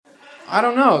I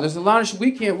don't know. There's a lot of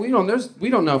we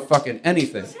don't know fucking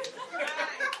anything.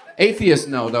 Atheists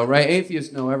know though, right?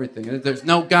 Atheists know everything. There's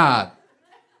no God.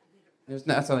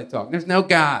 That's how they talk. There's no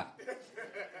God.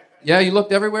 Yeah, you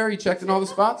looked everywhere? You checked in all the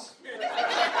spots?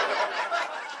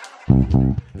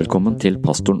 Velkommen til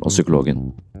Pastoren og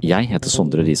Psykologen. Jeg heter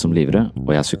Sondre Risom Livre,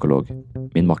 og jeg er psykolog.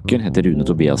 Min makker heter Rune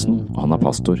Tobiasen, og han er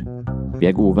pastor. Vi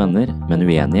er gode venner, men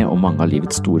uenige om mange av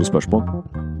livets store spørsmål.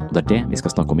 Og det er det vi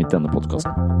skal snakke om I denne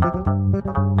podcasten.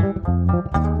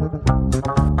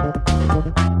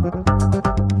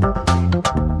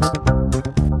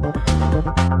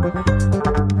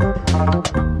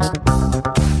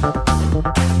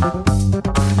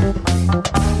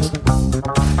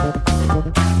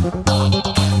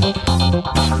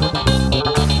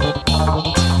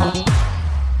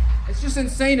 It's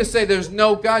insane to say there's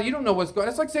no God. You don't know what's going on.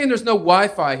 It's like saying there's no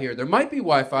Wi-Fi here. There might be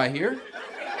Wi-Fi here.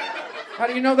 How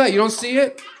do you know that? You don't see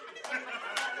it?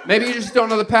 Maybe you just don't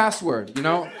know the password, you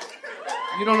know?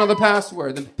 You don't know the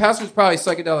password. The password's probably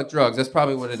psychedelic drugs. That's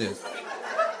probably what it is.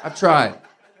 I've tried.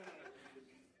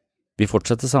 Vi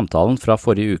fortsetter samtalen fra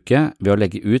forrige uke ved å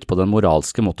legge ut på den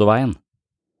moralske motorveien.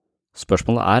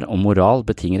 Spørsmålet om moral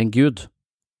betinger en Gud.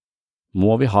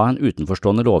 Må vi ha en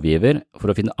utenforstående lovgiver for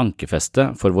å finne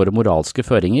ankefeste for våre moralske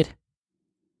føringer?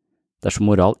 Dersom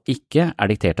moral ikke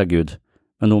diktert av Gud,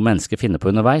 men noe mennesker finner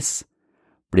på underveis,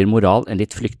 blir moral en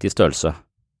litt flyktig størrelse.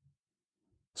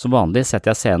 Som vanlig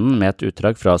setter jeg scenen med et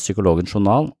utdrag fra Psykologens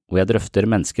journal, hvor jeg drøfter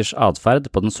menneskers adferd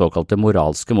på den såkalte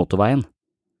moralske motorveien.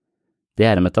 Det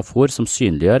en metafor som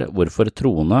synliggjør hvorfor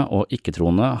troende og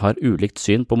ikke-troende har ulikt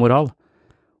syn på moral,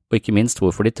 og ikke minst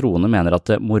hvorfor de troende mener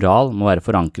at moral må være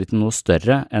forankret I noe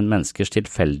større enn menneskers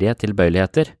tilfeldige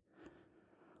tilbøyeligheter.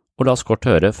 Og la oss kort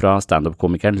høre fra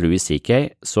stand-up-komikeren Louis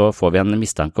C.K., så får vi en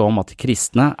mistanke om at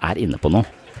kristne inne på noe.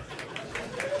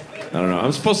 I don't know.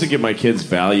 I'm supposed to give my kids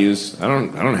values. I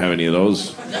don't have any of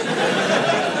those.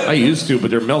 I used to,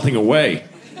 but they're melting away.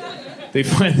 They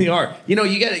finally are. You know,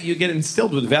 you get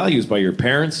instilled with values by your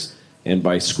parents and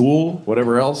by school,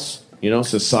 whatever else. You know,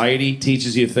 society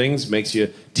teaches you things,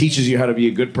 teaches you how to be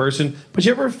a good person. But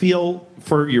you ever feel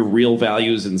for your real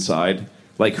values inside?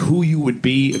 Like who you would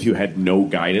be if you had no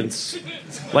guidance?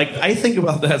 Like, I think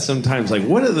about that sometimes. Like,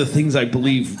 what are the things I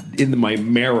believe in my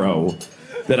marrow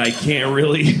that I can't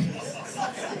really...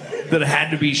 that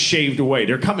had to be shaved away?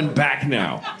 They're coming back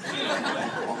now.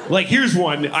 Like, here's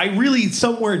one. I really,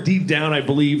 somewhere deep down, I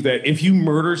believe that if you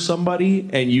murder somebody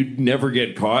and you never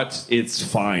get caught, it's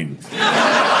fine.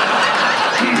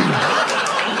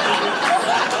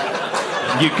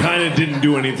 You kind of didn't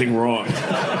do anything wrong.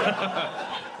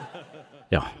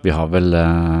 Ja, vi har vel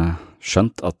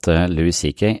skjønt at Louis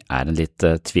C.K. en litt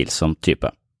tvilsom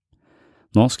type.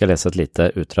 Nå skal jeg lese et lite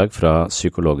utdrag fra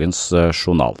Psykologens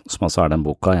journal, som altså den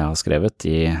boka jeg har skrevet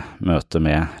I møte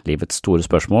med livets store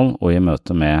spørsmål og I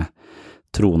møte med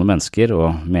troende mennesker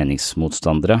og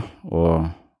meningsmotstandere,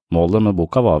 og målet med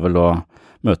boka var vel å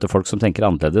møte folk som tenker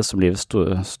annerledes om livets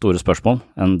store spørsmål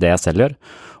enn det jeg selv gjør,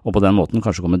 og på den måten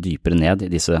kanskje komme dypere ned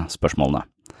I disse spørsmålene.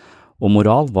 Og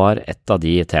moral var et av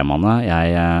de temaene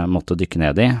jeg måtte dykke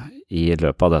ned I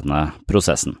løpet av denne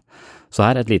prosessen. Så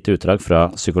her et lite utdrag fra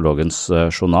Psykologens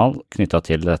journal knyttet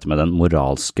til dette med den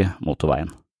moralske motorveien.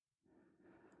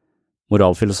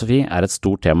 Moralfilosofi et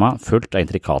stort tema fullt av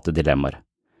intrikate dilemmaer.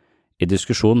 I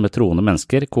diskusjon med troende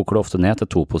mennesker koker det ofte ned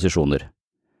til to posisjoner.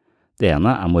 Det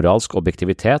ene moralsk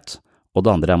objektivitet, og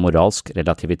det andre moralsk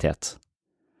relativitet.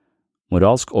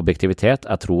 Moralsk objektivitet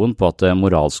troen på at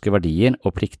moralske verdier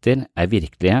og plikter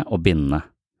virkelige og bindende.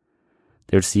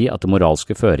 Det vil si at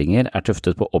moralske føringer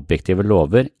tuftet på objektive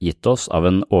lover gitt oss av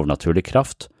en overnaturlig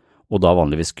kraft, og da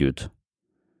vanligvis Gud.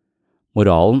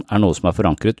 Moralen noe som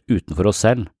forankret utenfor oss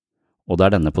selv, og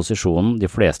det denne posisjonen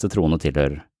de fleste troende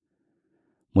tilhører.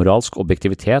 Moralsk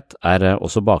objektivitet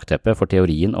også bakteppet for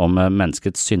teorien om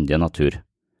menneskets syndige natur.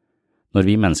 Når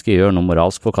vi mennesker gjør noe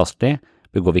moralsk forkastelig,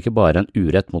 begår vi ikke bare en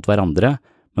urett mot hverandre,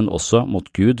 men også mot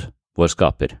Gud, vår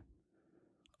skaper.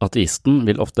 Ateisten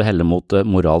vil ofte helle mot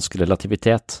moralsk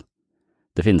relativitet.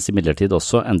 Det finnes imidlertid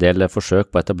også en del forsøk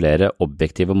på å etablere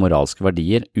objektive moralske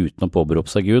verdier uten å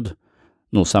påberope seg Gud,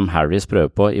 noe Sam Harris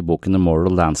prøver på I boken The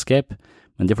Moral Landscape,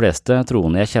 men de fleste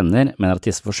troende jeg kjenner mener at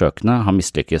disse forsøkene har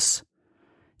mislykkes.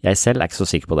 Jeg selv ikke så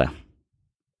sikker på det.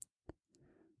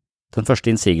 Den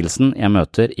første innsigelsen jeg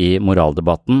møter I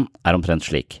moraldebatten omtrent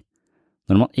slik.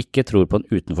 Når man ikke tror på en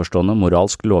utenforstående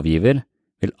moralsk lovgiver,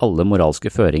 vil alle moralske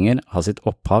føringer ha sitt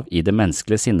opphav I det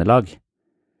menneskelige sinnelag.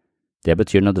 Det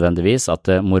betyr nødvendigvis at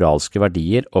moralske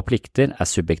verdier og plikter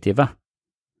subjektive.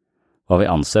 Hva vi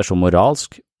anser som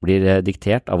moralsk blir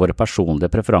diktert av våre personlige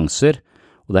preferanser,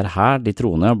 og det her de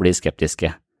troende blir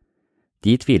skeptiske.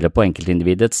 De tviler på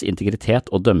enkeltindividets integritet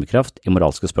og dømmekraft i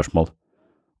moralske spørsmål,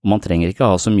 og man trenger ikke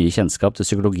ha så mye kjennskap til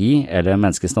psykologi eller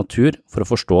menneskets natur for å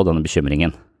forstå denne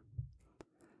bekymringen.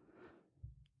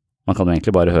 Man kan jo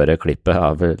egentlig bare høre klippet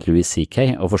av Louis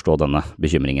C.K. og forstå denne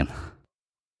bekymringen.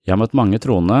 Jeg har møtt mange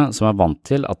troende som vant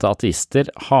til at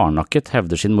ateister hardnakket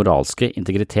hevder sin moralske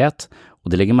integritet, og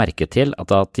de legger merke til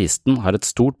at ateisten har et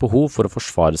stort behov for å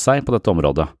forsvare seg på dette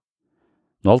området.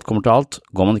 Når alt kommer til alt,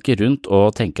 går man ikke rundt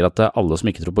og tenker at alle som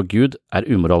ikke tror på Gud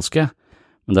umoralske,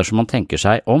 men dersom man tenker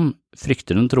seg om,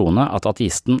 frykter den troende at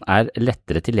ateisten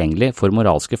lettere tilgjengelig for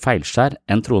moralske feilskjær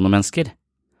enn troende mennesker.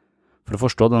 For å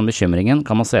forstå denne bekymringen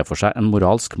kan man se for seg en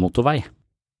moralsk motorvei.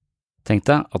 Tenk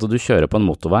deg at du kjører på en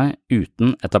motorvei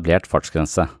uten etablert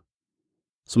fartsgrense.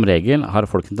 Som regel har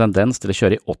folk en tendens til å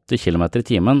kjøre i 80 km i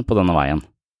timen på denne veien.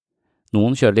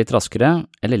 Noen kjører litt raskere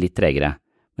eller litt tregere,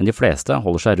 men de fleste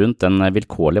holder seg rundt den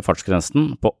vilkårlige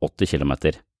fartsgrensen på 80 km.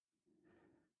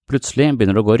 Plutselig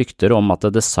begynner det å gå rykter om at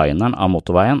designeren av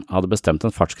motorveien hadde bestemt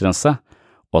en fartsgrense,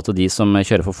 og at de som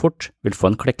kjører for fort vil få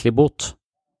en klekkelig bot.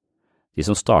 De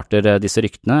som starter disse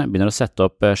ryktene begynner å sette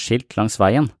opp skilt langs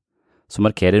veien, som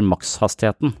markerer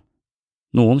makshastigheten.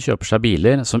 Noen kjøper seg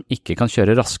biler som ikke kan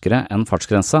kjøre raskere enn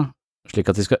fartsgrensa, slik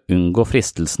at de skal unngå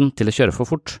fristelsen til å kjøre for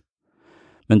fort.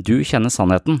 Men du kjenner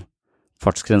sannheten.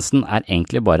 Fartsgrensen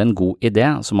egentlig bare en god idé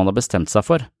som man har bestemt seg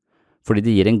for, fordi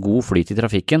det gir en god flyt i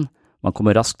trafikken, man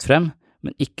kommer raskt frem,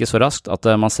 men ikke så raskt at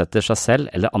man setter seg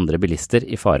selv eller andre bilister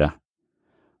i fare.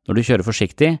 Når du kjører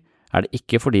forsiktig, det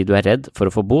ikke fordi du redd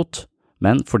for å få bot,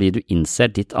 men fordi du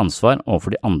innser ditt ansvar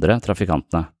overfor de andre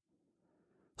trafikantene.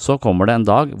 Så kommer det en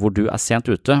dag hvor du sent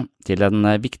ute til en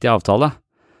viktig avtale.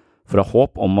 For å ha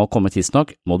håp om å komme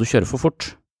tidsnok må du kjøre for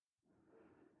fort.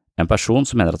 En person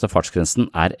som mener at fartsgrensen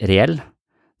reell,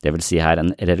 det vil si her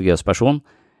en religiøs person,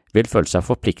 vil føle seg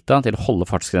forpliktet til å holde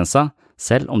fartsgrensa,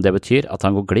 selv om det betyr at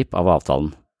han går glipp av avtalen.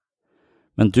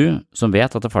 Men du, som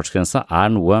vet at fartsgrensa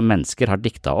noe mennesker har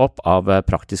diktet opp av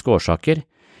praktiske årsaker,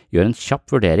 gjør en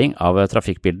kjapp vurdering av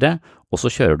trafikkbildet, og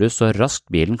så kjører du så raskt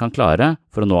bilen kan klare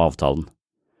for å nå avtalen.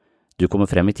 Du kommer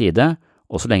frem i tide,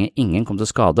 og så lenge ingen kom til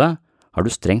skade, har du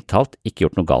strengt talt ikke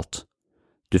gjort noe galt.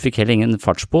 Du fikk heller ingen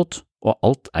fartsbot, og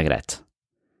alt greit.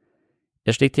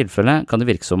 I et slikt tilfelle kan det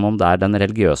virke som om det den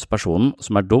religiøse personen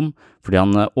som dum fordi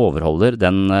han overholder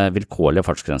den vilkårlige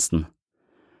fartsgrensen.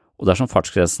 Og dersom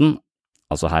fartsgrensen,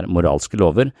 altså her moralske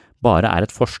lover, bare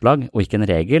et forslag og ikke en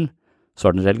regel, så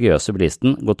har den religiøse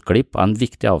bilisten gått glipp av en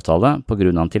viktig avtale på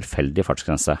grunn av en tilfeldig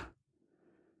fartsgrense.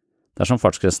 Dersom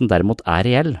fartsgrensen derimot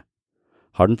reell,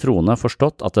 har den troende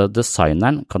forstått at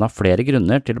designeren kan ha flere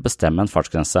grunner til å bestemme en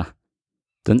fartsgrense.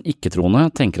 Den ikke-troende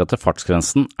tenker at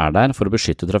fartsgrensen der for å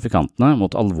beskytte trafikantene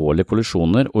mot alvorlige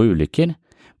kollisjoner og ulykker,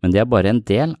 men det bare en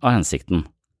del av hensikten.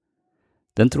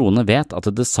 Den troende vet at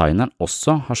designeren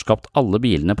også har skapt alle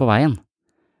bilene på veien.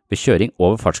 Ved kjøring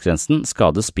over fartsgrensen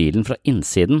skades bilen fra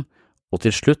innsiden, og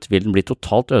til slutt vil den bli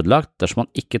totalt ødelagt dersom man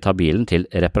ikke tar bilen til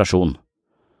reparasjon,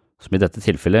 som i dette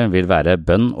tilfellet vil være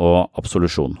bønn og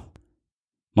absolusjon.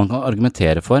 Man kan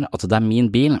argumentere for at det min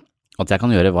bil, at jeg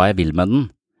kan gjøre hva jeg vil med den,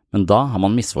 men da har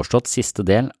man misforstått siste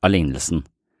del av lignelsen.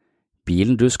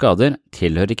 Bilen du skader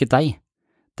tilhører ikke deg,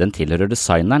 den tilhører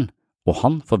designeren, og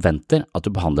han forventer at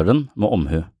du behandler den med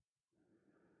omhu.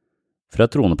 Fra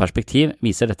et troende perspektiv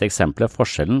viser dette eksempelet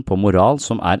forskjellen på moral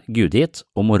som gudgitt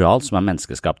og moral som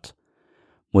menneskeskapt.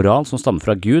 Moral som stammer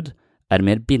fra Gud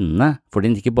mer bindende fordi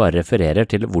den ikke bare refererer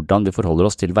til hvordan vi forholder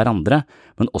oss til hverandre,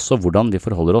 men også hvordan vi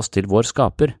forholder oss til vår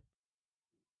skaper.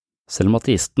 Selv om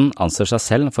ateisten anser seg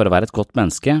selv for å være et godt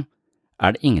menneske,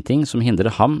 det ingenting som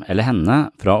hindrer ham eller henne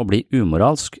fra å bli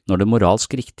umoralsk når det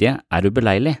moralsk riktige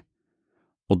ubeleilig.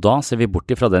 Og da ser vi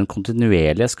bort ifra den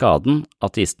kontinuerlige skaden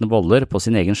ateisten volder på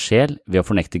sin egen sjel ved å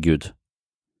fornekte Gud.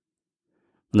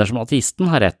 Men dersom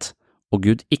ateisten har rett, og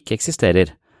Gud ikke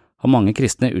eksisterer, har mange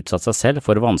kristne utsatt seg selv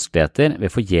for vanskeligheter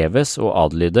ved forgjeves å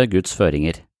adlyde Guds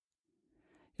føringer.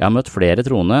 Jeg har møtt flere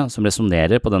troende som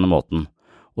resonnerer på denne måten,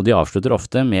 og de avslutter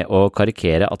ofte med å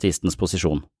karikere ateistens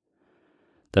posisjon.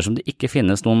 Dersom det ikke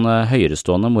finnes noen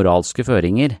høyerestående moralske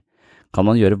føringer, kan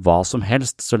man gjøre hva som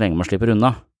helst så lenge man slipper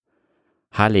unna.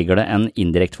 Her ligger det en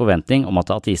indirekte forventning om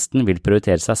at ateisten vil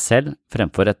prioritere seg selv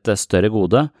fremfor et større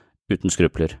gode uten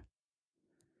skrupler.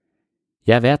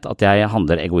 Jeg vet at jeg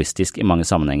handler egoistisk i mange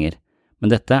sammenhenger,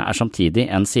 men dette samtidig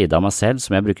en side av meg selv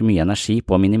som jeg bruker mye energi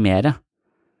på å minimere.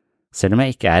 Selv om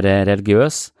jeg ikke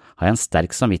religiøs, har jeg en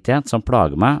sterk samvittighet som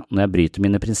plager meg når jeg bryter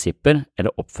mine prinsipper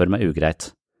eller oppfører meg ugreit.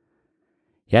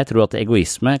 Jeg tror at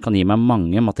egoisme kan gi meg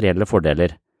mange materielle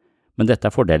fordeler, men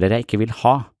dette fordeler jeg ikke vil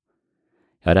ha.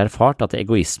 Jeg har erfart at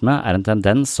egoisme en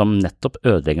tendens som nettopp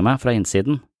ødelegger meg fra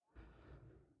innsiden.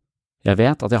 Jeg Jeg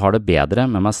vet at jeg har det bedre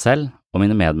med meg selv og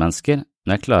mine medmennesker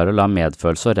når jeg klarer å la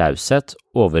medfølelse og raushet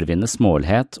overvinne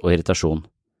smålighet og irritasjon.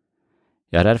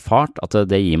 Jeg har erfart at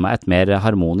det gir meg et mer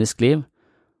harmonisk liv,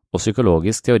 og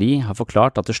psykologisk teori har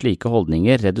forklart at slike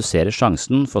holdninger reduserer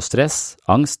sjansen for stress,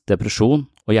 angst, depresjon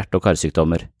og hjerte- og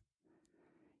karsykdommer.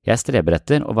 Jeg streber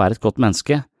etter å være et godt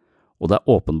menneske, og det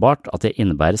er åpenbart at det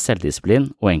innebærer selvdisiplin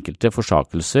og enkelte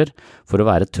forsakelser for å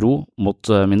være tro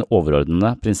mot mine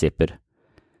overordnede prinsipper.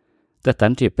 Dette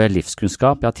er en type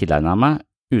livskunnskap jeg har tilegnet meg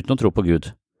uten å tro på Gud.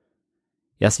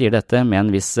 Jeg sier dette med en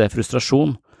viss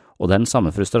frustrasjon, og det er den samme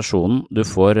frustrasjonen du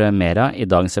får mer av i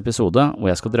dagens episode,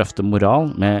 hvor jeg skal drøfte moral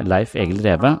med Leif Egil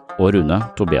Reve og Rune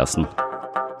Tobiassen.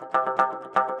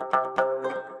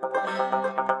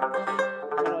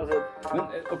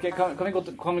 Kan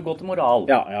vi gå til moral?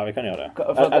 Ja, vi kan gjøre det.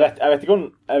 Jeg vet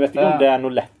ikke om det er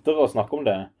noe lettere å snakke om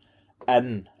det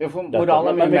enn dette,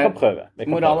 men vi kan prøve.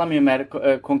 Moral er mye mer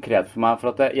konkret for meg,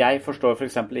 for at jeg forstår for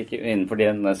eksempel ikke innenfor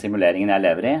den simuleringen jeg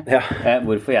lever i,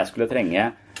 hvorfor jeg skulle trenge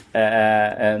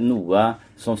noe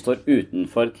som står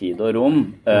utenfor tid og rom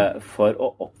for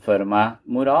å oppføre meg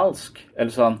moralsk,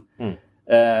 eller sånn.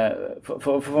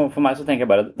 For meg så tenker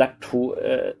jeg bare det er to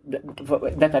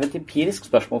dette er et empirisk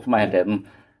spørsmål for meg hele tiden,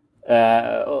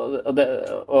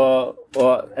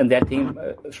 og en del ting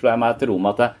slår jeg meg til ro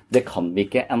med at det kan vi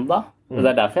ikke enda. Og det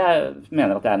er derfor jeg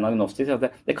mener at jeg er en agnostisk,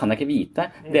 at det kan jeg ikke vite.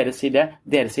 Dere sier det,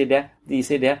 de sier det, de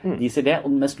sier det, og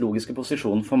den mest logiske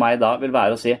posisjonen for meg da vil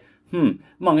være å si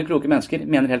mange kloke mennesker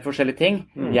mener helt forskjellige ting.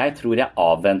 Jeg tror jeg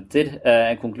avventer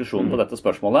en konklusjon på dette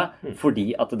spørsmålet,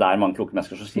 fordi at det er mange kloke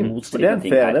mennesker som sier motstridende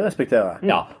ting her. Det respekterer jeg.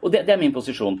 Ja, og det er min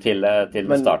posisjon til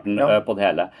starten på det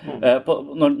hele.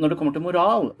 Når det kommer til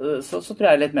moral, så tror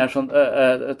jeg litt mer sånn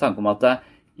tanke om at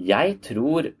jeg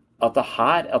tror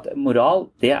at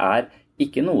moral, det er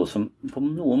ikke noe som på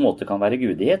noen måte kan være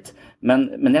gudegitt,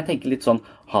 men jeg tenker litt sånn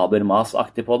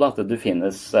Habermas-aktig på det, at det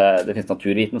finnes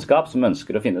naturvitenskap som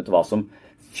ønsker å finne ut hva som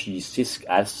fysisk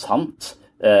er sant,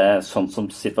 sånn som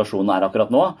situasjonen er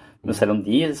akkurat nå, men selv om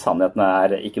de sannhetene er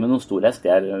ikke med noen stor S, de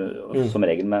er som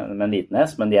regel med en liten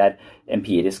S, men de er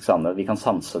empirisk sanne, vi kan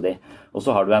sanse de. Og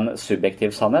så har du en subjektiv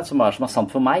sannhet som er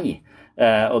sant for meg,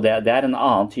 og det er en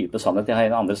annen type sannhet. Jeg har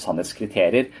en andre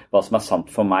sannhetskriterier. Hva som er sant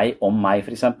for meg, om meg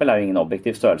for eksempel, er jo ingen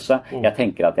objektiv størrelse. Jeg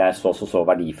tenker at jeg er så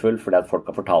verdifull fordi at folk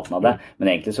har fortalt meg det, men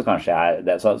egentlig så kanskje jeg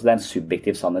det. Så det er en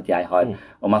subjektiv sannhet jeg har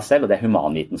om meg selv, og det er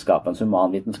humanvitenskapen. Så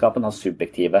humanvitenskapen har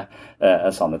subjektive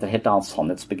sannheter, helt annet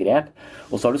sannhetsbegrep.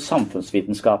 Og så har du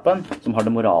samfunnsvitenskapen, som har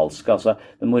det moralske. Altså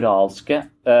den moralske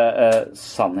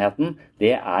sannheten,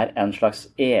 det er en slags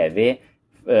evig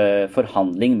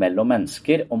forhandling mellom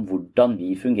mennesker om hvordan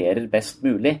vi fungerer best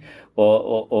mulig,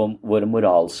 og våre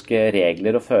moralske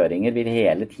regler og føringer vil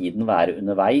hele tiden være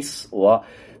underveis og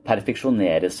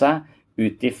perfeksjonere seg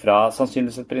ut ifra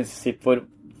sannsynligvis et prinsipp for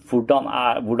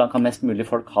hvordan kan mest mulig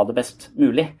folk ha det best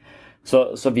mulig.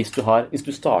 Så hvis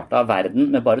du startet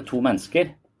verden med bare 2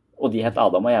 mennesker, og de het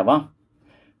Adam og Eva,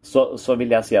 så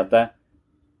vil jeg si at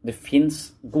det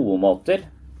finnes gode måter,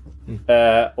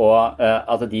 og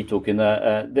at de to kunne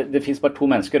det finnes bare 2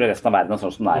 mennesker, og resten av verden er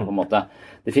sånn som det er på en måte.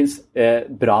 Det finnes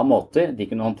bra måter de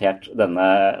kunne håndtert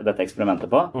dette eksperimentet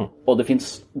på, og det finnes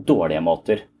dårlige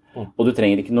måter, og du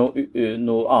trenger ikke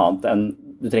noe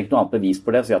annet bevis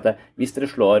på det, å si at hvis dere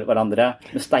slår hverandre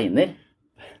med steiner,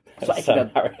 så er ikke det,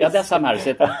 ja, det er Sam Harris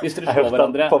sitt. Hvis dere slår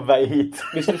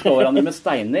hverandre med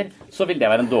steiner, så vil det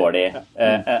være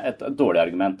et dårlig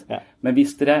argument. Men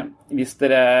hvis dere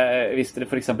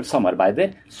for eksempel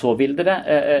samarbeider, så vil dere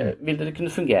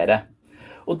kunne fungere.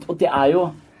 Og det er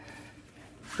jo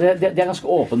det er ganske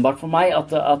åpenbart for meg at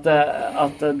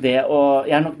det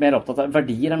jeg er nok mer opptatt av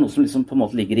verdier er noe som liksom på en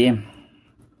måte ligger i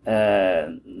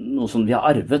noe som vi har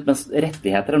arvet, mens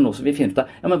rettigheter er noe som vi finner ut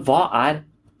av. Ja, men hva er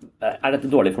dette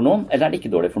dårlig for noen, eller er det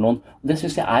ikke dårlig for noen? Og det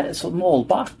synes jeg er så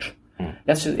målbart.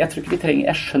 Jeg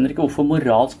skjønner ikke hvorfor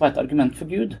moral skal være et argument for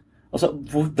Gud. Altså,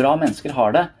 hvor bra mennesker har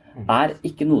det, er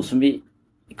ikke noe som vi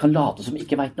kan late som vi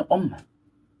ikke vet noe om.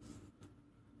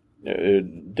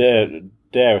 Det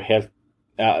er jo helt...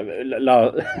 Ja,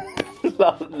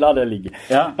 la det ligge.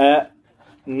 Ja.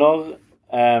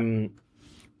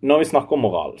 Når vi snakker om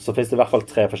moral, så finnes det i hvert fall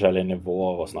 3 forskjellige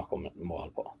nivåer å snakke om moral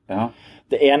på. Ja.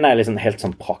 Det ene er liksom helt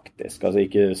sånn praktisk, altså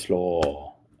ikke slå...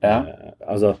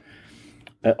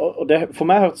 og det, for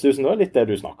meg hørtes det ut som det var litt det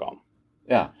du snakket om.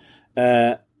 Ja.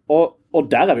 Og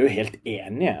der er vi jo helt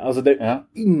enige. Altså det er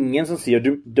ingen som sier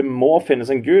det må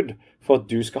finnes en Gud for at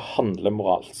du skal handle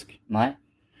moralsk. Nei.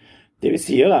 Det vi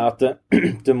sier er at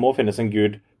det må finnes en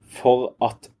Gud for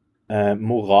at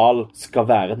moral skal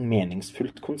være et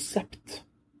meningsfullt konsept.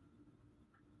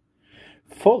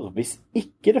 For hvis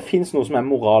ikke det finnes noe som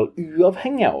moral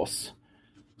uavhengig av oss,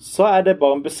 så det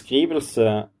bare en beskrivelse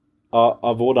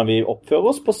av hvordan vi oppfører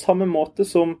oss, på samme måte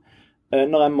som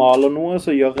når jeg maler noe,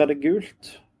 så gjør jeg det gult.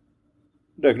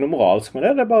 Det ikke noe moralsk med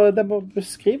det, det er bare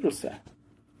beskrivelse.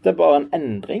 Det bare en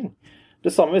endring.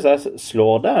 Det samme hvis jeg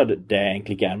slår det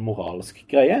egentlig ikke en moralsk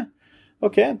greie.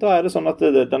 Ok, da det sånn at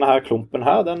denne her klumpen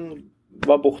her, den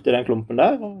var borte i den klumpen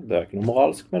der, og det ikke noe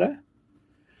moralsk med det.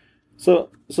 Så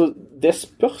det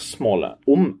spørsmålet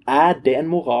om det en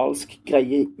moralsk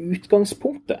greie i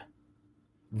utgangspunktet,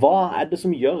 hva det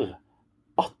som gjør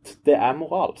at det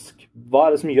moralsk?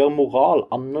 Hva det som gjør moral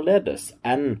annerledes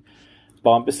enn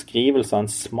bare en beskrivelse av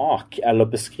en smak, eller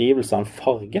beskrivelse av en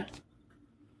farge?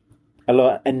 Eller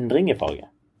en endring i farge?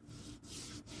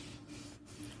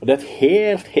 Og det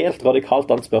et helt radikalt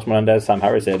annet spørsmål enn det Sam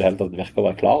Harris i det hele tatt virker å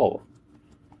være klar over.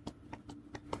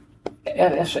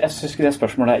 Jeg synes ikke det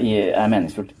spørsmålet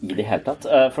meningsfullt i det hele tatt.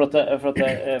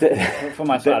 For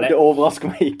meg så det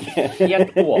overrasker meg ikke.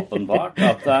 Helt åpenbart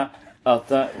at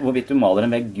hvorvidt du maler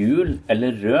en vegg gul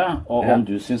eller rød, og om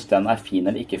du synes den fin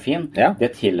eller ikke fin,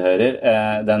 det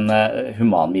tilhører den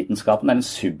humanvitenskapen, en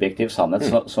subjektiv sannhet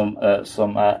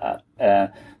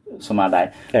som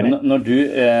der. Men når du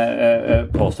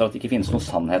påstår at det ikke finnes noen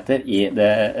sannheter i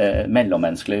det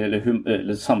mellommenneskelige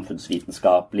eller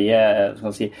samfunnsvitenskapelige,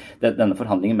 skal si, denne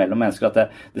forhandlingen mellom mennesker, at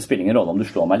det spiller ingen rolle om du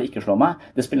slår meg eller ikke slår meg,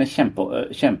 det spiller en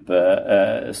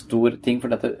kjempestor ting,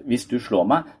 for dette, hvis du slår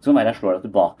meg, så kan det være jeg slår deg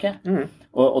tilbake,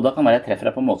 og da kan det være jeg treffer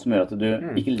deg på en måte som gjør at du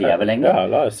ikke lever lenger.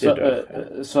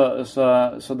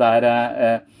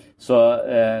 Så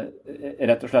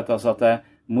rett og slett altså at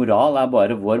moral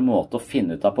bare vår måte å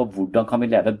finne ut av på hvordan kan vi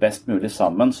leve best mulig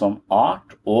sammen som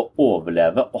art, og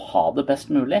overleve og ha det best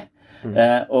mulig.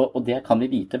 Og det kan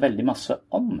vi vite veldig masse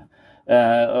om.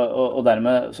 Og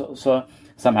dermed, så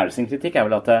Sam Harris' kritikk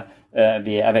vel at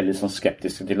vi veldig sånn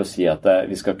skeptiske til å si at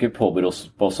vi skal ikke påbøre oss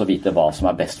på å vite hva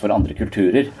som best for andre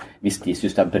kulturer. Hvis de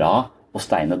synes det bra å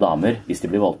steine damer hvis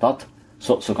de blir voldtatt,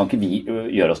 så kan ikke vi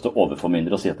gjøre oss til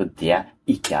overformyndere og si at det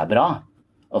ikke bra.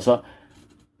 Altså,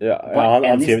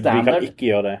 han sier at vi kan ikke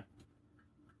gjøre det,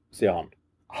 sier han.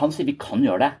 Han sier vi kan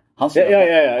gjøre det. Han sier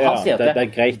at det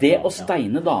greit. Det å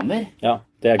steine damer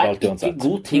det galt ikke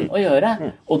god ting å gjøre,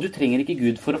 og du trenger ikke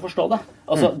Gud for å forstå det.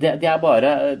 Altså, det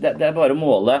bare å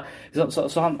måle.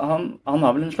 Så han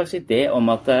har vel en slags idé om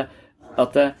at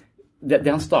det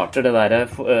han starter det der,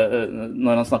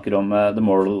 når han snakker om the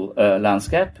moral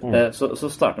landscape, så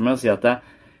starter han med å si at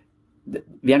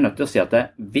vi nødt til å si at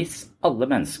hvis alle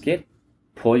mennesker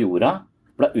på jorda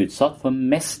ble utsatt for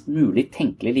mest mulig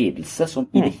tenkelig lidelse som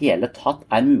i det hele tatt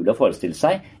mulig å forestille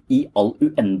seg i all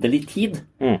uendelig tid,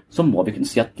 så må vi kunne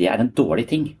si at det en dårlig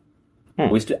ting.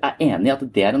 Og hvis du enig i at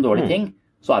det en dårlig ting,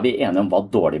 så vi enige om hva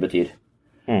dårlig betyr.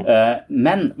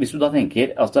 Men hvis du da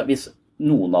tenker, altså hvis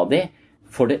noen av de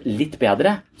får det litt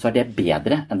bedre, så det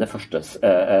bedre enn det første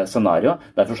scenario.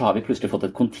 Derfor så har vi plutselig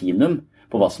fått et kontinuum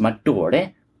på hva som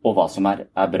dårlig, og hva som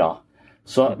bra.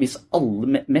 Så hvis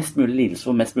mest mulig lidelse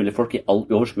for mest mulig folk i all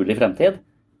overskuelig fremtid,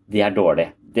 det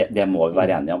dårlig. Det må vi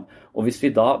være enige om. Og hvis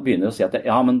vi da begynner å si at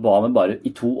men hva med bare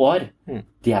i 2 år,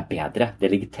 det bedre.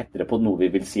 Det ligger tettere på noe vi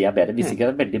vil si bedre. Hvis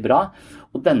ikke det veldig bra.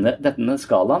 Og denne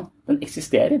skalaen, den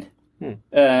eksisterer.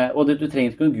 Og du trenger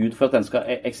ikke noen Gud for at den skal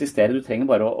eksistere. Du trenger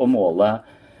bare å måle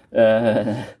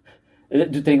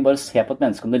du trenger bare å se på et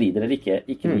menneske om det lider eller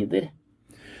ikke lider.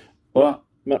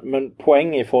 Men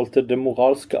poenget i forhold til det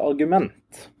moralske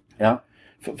argument,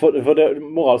 for det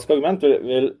moralske argument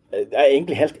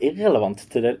egentlig helt irrelevant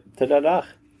til det der.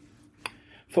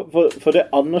 For det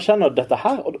anerkjenner dette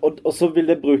her, og så vil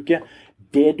det bruke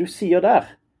det du sier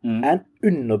der, en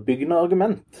underbyggende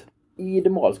argument i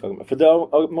det moralske argument. For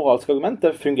det moralske argument,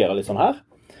 det fungerer litt sånn her.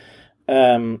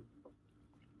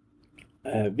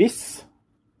 Hvis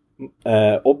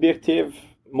objektiv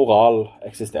moral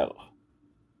eksisterer,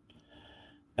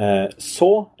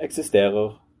 så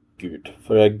eksisterer Gud.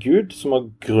 For det Gud som må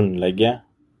grunnlegge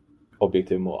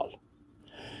objektiv moral.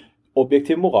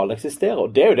 Objektiv moral eksisterer,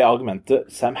 og det jo det argumentet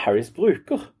Sam Harris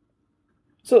bruker.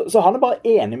 Så han bare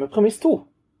enig med premiss 2.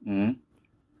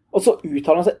 Og så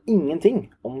uttaler han seg ingenting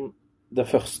om det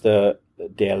første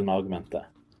delen av argumentet.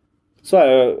 Så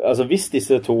altså hvis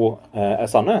disse 2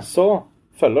 sanne, så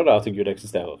følger det at Gud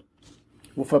eksisterer.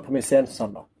 Hvorfor premiss 1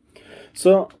 sann da?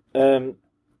 Så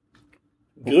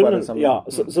grunnen,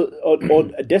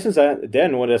 og det synes jeg det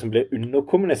noe av det som blir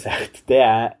underkommunisert. Det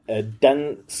den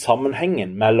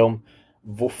sammenhengen mellom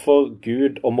hvorfor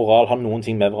Gud og moral har noen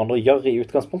ting med hverandre å gjøre i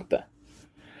utgangspunktet.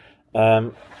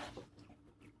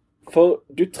 For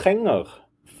du trenger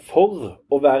for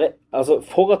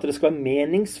at det skal være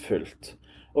meningsfullt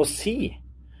å si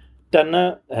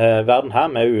denne verden her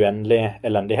med uendelig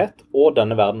elendighet, og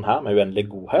denne verden her med uendelig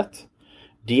godhet,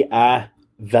 de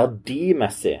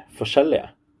verdimessig forskjellige,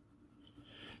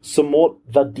 så må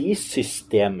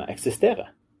verdisystemet eksistere.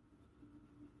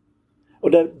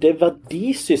 Og det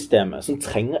verdisystemet som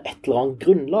trenger et eller annet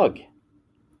grunnlag.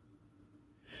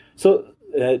 Så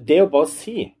det å bare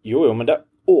si, jo, men det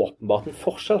åpenbart en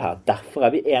forskjell her, derfor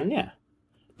vi enige.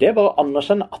 Det bare å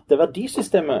anerkjenne at det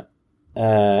verdisystemet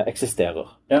eksisterer.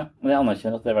 Ja, men jeg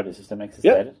anerkjenner at det verdisystemet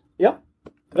eksisterer. Ja.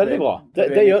 Veldig bra.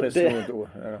 Det gjør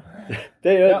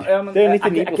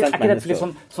 99% mennesker.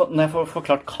 Når jeg får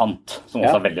forklart Kant, som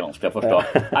også veldig vanskelig å forstå,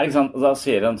 da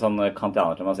sier en sånn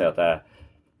kantianer til meg sier at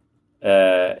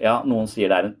noen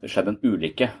sier det skjedde en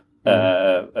ulykke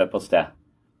på et sted,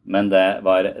 men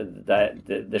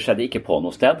det skjedde ikke på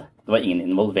noe sted. Det var ingen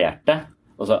involverte.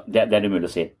 Det det umulig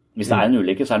å si. Hvis det en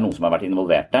ulykke, så det noen som har vært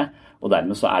involverte, og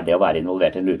dermed så det å være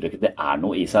involvert i en ulykke, det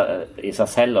noe i seg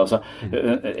selv. Altså,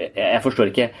 jeg forstår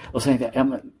ikke. Og så tenkte jeg,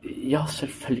 ja,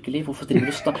 selvfølgelig, hvorfor driver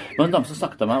du snakk? Det var en dame som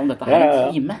snakket med meg om dette her i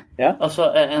en time. Altså,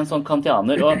 en sånn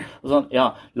kantianer, og sånn, ja,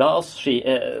 la oss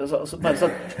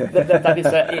dette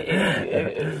disse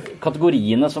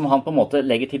kategoriene som han på en måte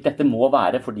legger til, dette må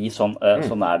være fordi sånn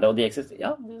det, og de eksisterer.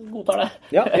 Ja, godtar det.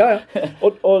 Ja.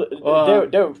 Og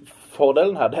det jo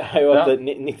fordelen her, det jo at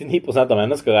 99% av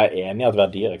mennesker enige at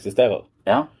verdier eksisterer.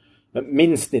 Ja. Men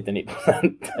minst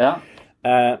 99%. Ja.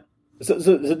 Så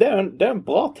det jo en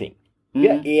bra ting.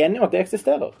 Vi enige om at det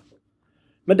eksisterer.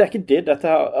 Men det ikke det dette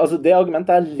her, altså det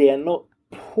argumentet lener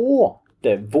på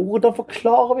det. Hvordan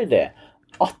forklarer vi det?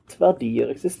 At verdier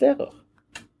eksisterer.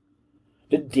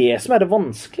 Det det som det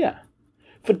vanskelige.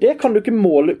 For det kan du ikke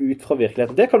måle ut fra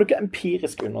virkeligheten. Det kan du ikke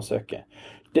empirisk undersøke.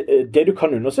 Det du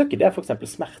kan undersøke, det for eksempel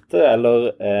smerte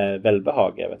eller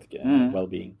velbehag, jeg vet ikke,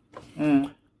 well-being.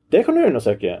 Det kan du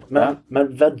undersøke, men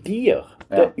verdier,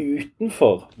 det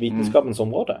utenfor vitenskapens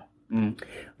område.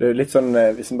 Det litt sånn,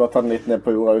 hvis vi bare tar den litt ned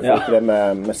på jorda, i forhold til det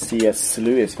med C.S.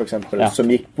 Lewis for eksempel,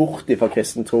 som gikk bort fra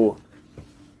kristen tro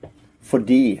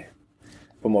fordi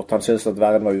på en måte han syntes at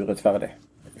verden var urettferdig.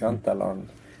 Ikke sant? Eller han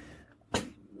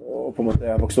og på en måte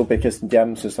vokste opp i et kristent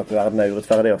hjem, synes at verden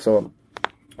urettferdig, og så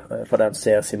fordi han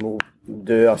ser sin mor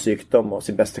dø av sykdom, og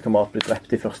sin beste kamerat bli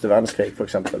drept i første verdenskrig, for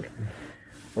eksempel.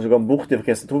 Og så går han bort fra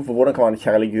kristen tro, for hvordan kan han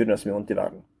kjærlig Gud når som gjør ondt i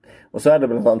verden? Og så det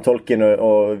blant annet Tolkien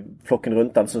og flokken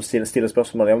rundt han som stiller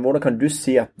spørsmål, hvordan kan du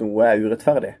si at noe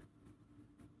urettferdig?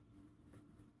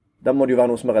 Da må det jo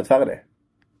være noe som rettferdig.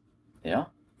 Ja.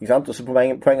 Ikke sant? Og så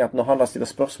poenget at når han da stiller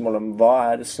spørsmål om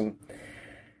hva det som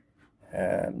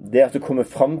det at du kommer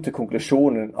frem til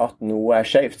konklusjonen at noe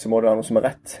skjevt, så må det være noe som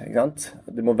rett, ikke sant?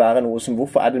 Det må være noe som,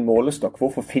 hvorfor det en målestokk?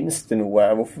 Hvorfor finnes det noe?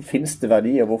 Hvorfor finnes det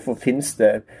verdier? Hvorfor finnes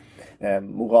det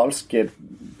moralske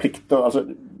plikter? Altså,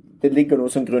 det ligger noe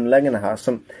som grunnleggende her,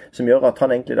 som gjør at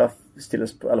han egentlig da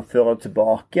fører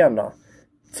tilbake igjen da,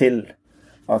 til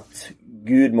at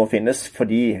Gud må finnes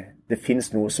fordi det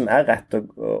finnes noe som rett,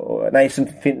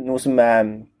 noe som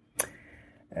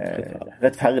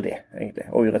rettferdig, egentlig,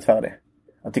 og urettferdig.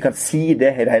 At de kan si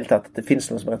det i det hele tatt, at det finnes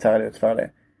noe som rettferdig og urettferdig.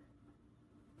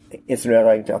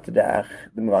 Insinuerer egentlig at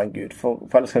det må være en Gud.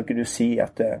 For ellers kan ikke du si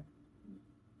at det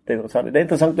urettferdig. Det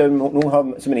interessant at noen har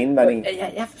som en innvending.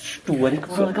 Jeg forstår ikke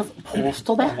hvordan jeg kan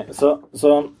påstå det. Så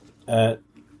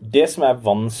det som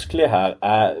vanskelig her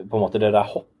på en måte det der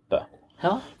hoppet.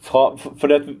 Ja. For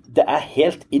det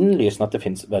helt innlysende at det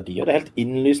finnes verdier. Det helt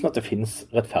innlysende at det finnes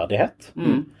rettferdighet.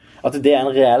 At det en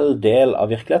reell del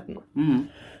av virkeligheten.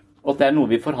 Og det noe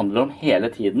vi forhandler om hele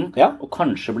tiden, og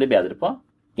kanskje blir bedre på.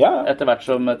 Ja. Etter hvert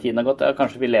som tiden har gått,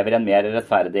 kanskje vi lever i en mer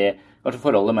rettferdig, kanskje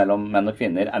forholdet mellom menn og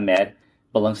kvinner mer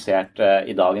balansert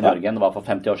i dag i Norge enn det var for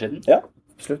 50 år siden. Ja,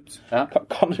 absolutt. Ja.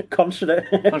 Kanskje det.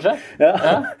 Kanskje? Ja.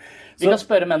 Vi kan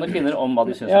spørre menn og kvinner om hva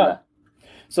de synes om det.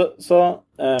 Så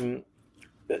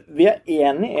vi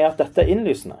enige i at dette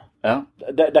innlysende. Ja.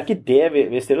 Det ikke det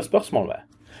vi stiller spørsmål ved.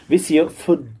 Vi sier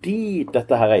fordi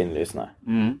dette her innlysende,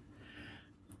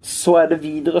 så det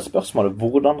videre spørsmålet,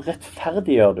 hvordan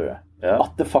rettferdiggjør du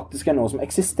at det faktisk noe som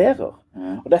eksisterer?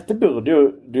 Og dette burde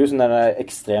jo, du som denne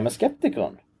ekstreme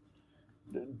skeptikeren,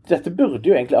 dette burde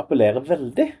jo egentlig appellere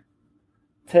veldig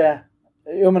til,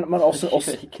 jo, men også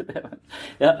ikke det,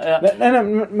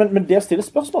 men det å stille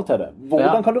spørsmål til det,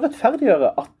 hvordan kan du rettferdiggjøre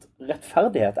at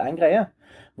rettferdighet en greie?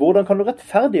 Hvordan kan du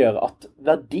rettferdiggjøre at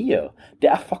verdier,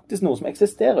 det faktisk noe som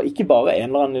eksisterer, ikke bare en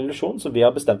eller annen illusjon som vi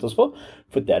har bestemt oss for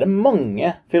det det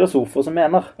mange filosofer som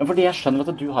mener. Fordi jeg skjønner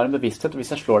at du har en bevissthet, og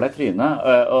hvis jeg slår deg i trynet,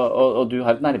 og du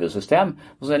har et nervesystem,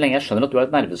 og så lenge jeg skjønner at du har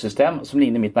et nervesystem som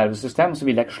ligner mitt nervesystem, så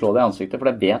vil jeg ikke slå deg i ansiktet, for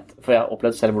jeg har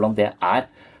opplevd selv hvordan det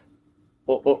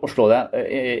å slå deg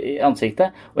i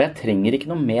ansiktet, og jeg trenger ikke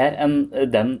noe mer enn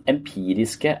den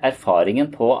empiriske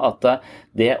erfaringen på at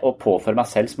det å påføre meg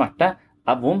selv smerte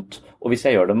er vondt, og hvis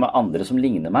jeg gjør det med andre som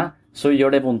ligner meg, så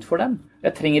gjør det vondt for dem.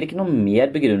 Jeg trenger ikke noe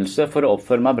mer begrunnelse for å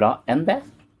oppføre meg bra enn det.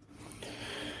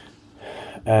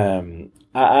 Jeg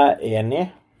er enig,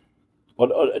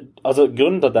 altså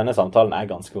grunnen til at denne samtalen er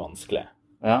ganske vanskelig,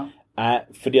 er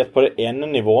fordi at på det ene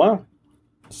nivået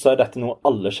så er dette noe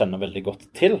alle kjenner veldig godt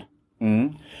til.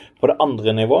 På det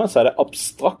andre nivået så er det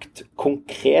abstrakt,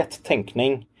 konkret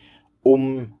tenkning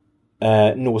om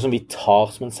noe som vi tar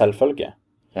som en selvfølge.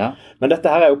 Men dette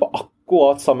her er jo på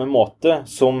akkurat samme måte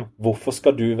som hvorfor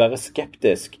skal du være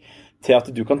skeptisk til at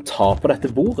du kan ta på dette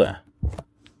bordet?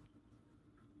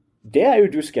 Det er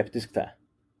jo du skeptisk til.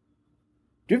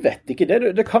 Du vet ikke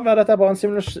det. Det kan være dette er bare en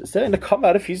simulasjon. Det kan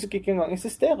være det fysisk ikke engang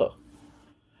eksisterer.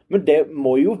 Men det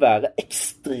må jo være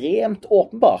ekstremt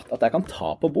åpenbart at jeg kan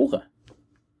ta på bordet.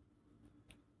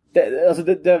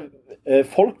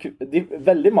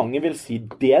 Veldig mange vil si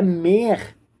det er mer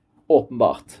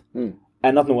åpenbart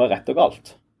enn at noe er rett og galt.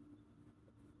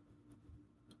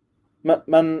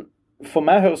 Men for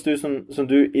meg høres det ut som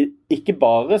du ikke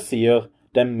bare sier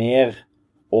det er mer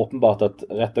åpenbart at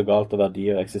rett og galt og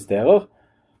verdier eksisterer,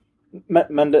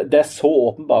 men det er så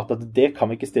åpenbart at det kan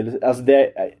vi ikke stille, altså det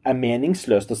er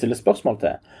meningsløst å stille spørsmål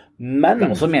til. Men det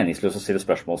er også meningsløst å stille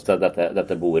spørsmål til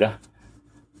dette bordet.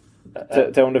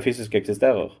 Til om det fysisk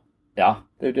eksisterer? Ja.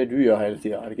 Det er jo det du gjør hele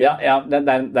tiden, er det ikke? Ja, det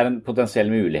er en potensiell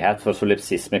mulighet for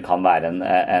solipsisme kan være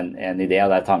en idé,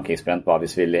 og det er tankeeksperiment bare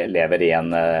hvis vi lever i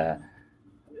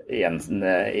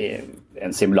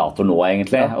en simulator nå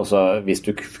egentlig, og så hvis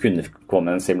du kunne komme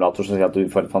med en simulator så sier at du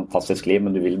får et fantastisk liv,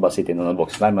 men du vil bare sitte inn i den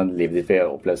boksen der, men livet ditt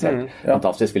vil oppleves helt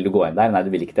fantastisk, vil du gå inn der? Nei,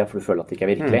 du vil ikke det, for du føler at det ikke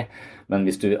er virkelig. Men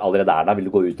hvis du allerede er der, vil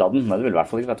du gå ut av den? Nei, du vil i hvert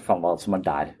fall ikke vite hva som er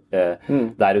der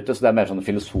ute, så det er mer sånn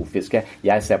filosofiske.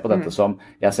 Jeg ser på dette som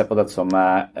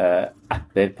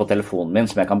apper på telefonen min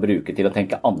som jeg kan bruke til å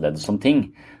tenke annerledes om ting.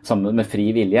 Sammen med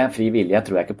fri vilje. Fri vilje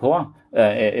tror jeg ikke på,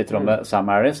 i tråd med Sam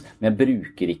Harris, men jeg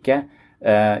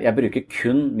bruker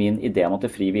kun min idé om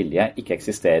at fri vilje ikke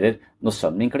eksisterer når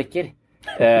sønnen min klikker.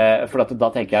 For da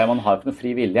tenker jeg, man har ikke noe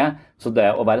fri vilje, så det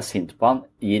å være sint på han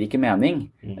gir ikke mening.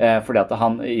 Fordi at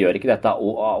han gjør ikke dette av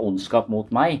ondskap mot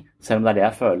meg, selv om det er det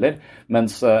jeg føler.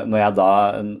 Mens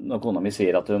når kona mi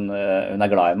sier at hun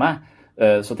er glad i meg,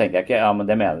 så tenker jeg ikke, ja, men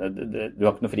det mener du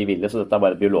har ikke noe fri vilje, så dette er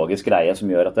bare et biologisk greie som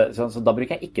gjør at så da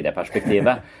bruker jeg ikke det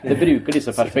perspektivet. Det bruker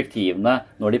disse perspektivene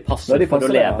når de passer for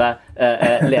å leve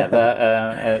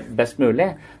best mulig.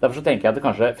 Derfor så tenker jeg at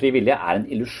kanskje fri vilje er en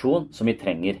illusjon som vi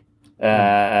trenger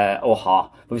å ha.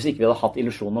 For hvis ikke vi hadde hatt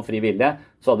illusjonen om fri vilje,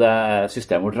 så hadde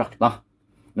systemet vårt rakna.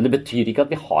 Men det betyr ikke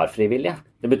at vi har fri vilje.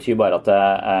 Det betyr bare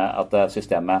at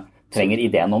systemet trenger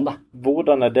ideen om det.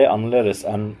 Hvordan er det annerledes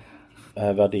enn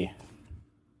verdi?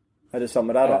 Er det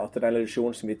samme der da, at det er en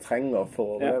illusjon som vi trenger for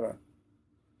å overleve?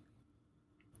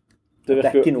 Det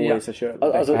er ikke noe i seg selv.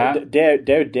 Altså, det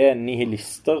er jo det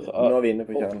nihilister Nå er vi inne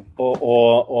på kjernen.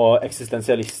 Og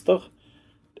eksistensialister,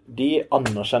 de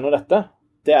anerkjenner dette.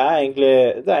 Det er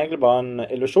egentlig bare en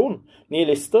illusjon.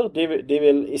 Nihilister, de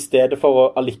vil i stedet for å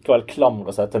allikevel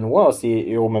klamre seg til noe og si,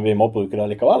 jo, men vi må bruke det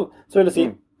allikevel, så vil de si,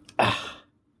 det er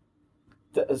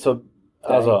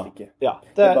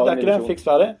ikke det fiks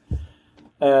ferdig.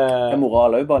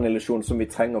 Moral er jo bare en illusjon som vi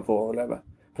trenger for å overleve.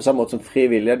 På samme måte som fri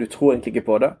vilje, du tror egentlig ikke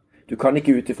på det. Du kan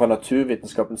ikke ut ifra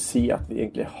naturvitenskapen si at vi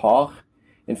egentlig har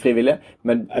en fri vilje,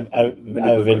 men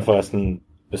jeg vil forresten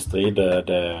bestride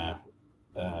det.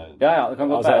 Det kan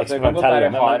godt være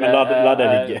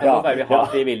vi har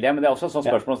fri vilje, men det er også et sånt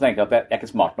spørsmål som tenker at jeg er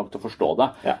ikke smart nok til å forstå det,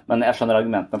 men jeg skjønner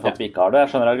argumentene for at vi ikke har det,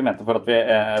 jeg skjønner argumentene for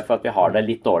at vi har det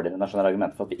litt dårligere enn jeg skjønner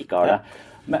argumentene for at vi ikke har det.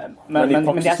 Men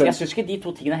jeg synes ikke de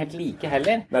to tingene er helt like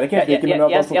heller. Nei, det er ikke helt like,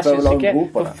 men jeg synes ikke,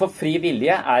 for fri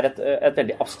vilje er et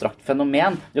veldig abstrakt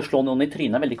fenomen. Det å slå noen i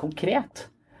trynet er veldig konkret.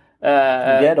 Det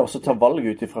er det også å ta valg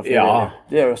ut ifra fri vilje.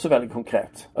 Det er jo også veldig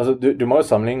konkret. Altså, du må jo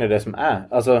sammenligne det som er.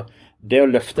 Altså, det å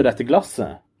løfte dette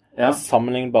glasset er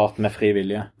sammenlignbart med fri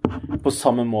vilje. På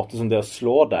samme måte som det å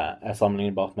slå det er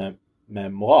sammenlignbart med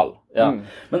moral.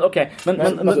 Men ok,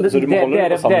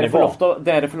 dere får lov til å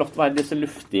være disse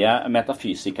luftige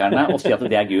metafysikerne og si at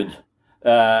det er Gud.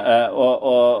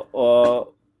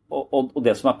 Og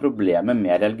det som er problemet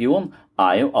med religion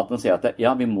er jo at den sier at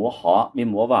vi må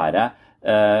være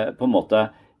på en måte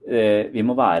vi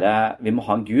må ha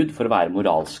en Gud for å være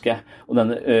moralske, og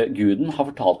denne Guden har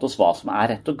fortalt oss hva som er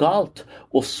rett og galt,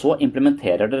 og så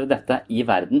implementerer dere dette i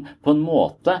verden på en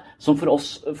måte som for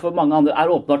oss, for mange andre, er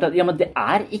åpenbart at men det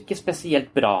er ikke spesielt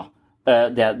bra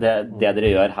det dere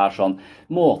gjør her sånn.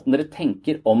 Måten dere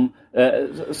tenker om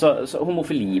så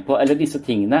homofili på, eller disse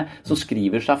tingene som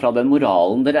skriver seg fra den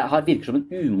moralen dere har, virker som en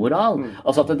umoral.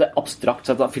 Altså at det abstrakt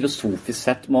sett, filosofisk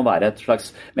sett må være et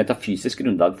slags metafysisk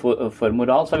grunnlag for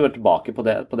moral. Så har vi vært tilbake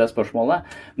på det spørsmålet.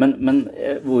 Men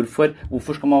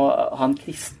hvorfor skal man ha en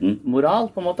kristen moral,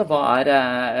 på en måte? Hva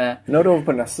Nå er det over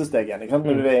på neste steg igjen, ikke sant?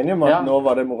 Men du er enig om at nå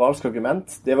var det moralsk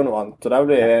argument, det var noe annet. Og der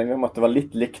ble jeg enig om at det var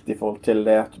litt likt i forhold til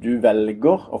det at du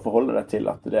velger å forholde deg til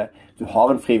at du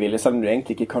har en fri vilje, selv om du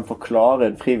egentlig ikke kan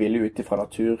forklare en fri vilje ut ifra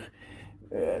natur,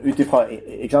 ikke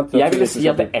sant? Jeg vil si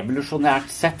at evolusjonært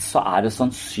sett så det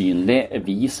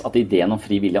sannsynligvis at ideen om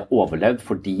fri vilje har overlevd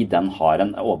fordi den har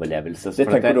en overlevelse. Det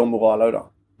tenker du om moral også da?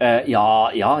 Ja,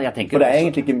 jeg tenker... For det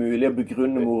egentlig ikke mulig å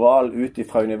begrunne moral ut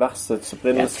ifra universets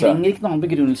opprinnelse. Jeg trenger ikke noen annen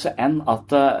begrunnelse enn at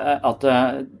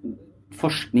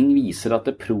forskning viser at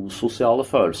prososiale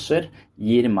følelser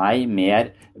gir meg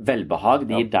mer velbehag,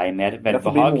 det gir deg mer velbehag.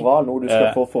 Derfor blir moral noe du skal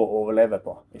få for å overleve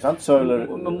på, ikke sant?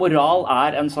 Moral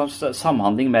en slags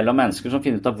samhandling mellom mennesker som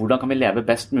finner ut av hvordan kan vi leve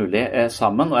best mulig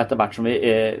sammen, og etter hvert som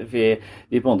vi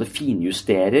på en måte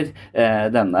finjusterer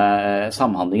denne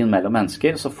samhandlingen mellom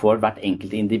mennesker, så får hvert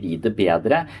enkelt individ det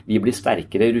bedre. Vi blir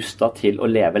sterkere rustet til å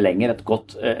leve lenger, et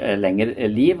godt lengre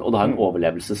liv, og det har en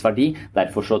overlevelsesverdi,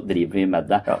 derfor så driver vi med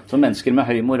det. Så mennesker med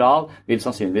høy moral vil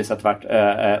sannsynligvis etter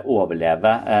hvert overleve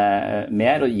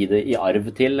mer og gi det i arv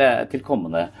til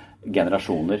kommende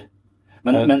generasjoner.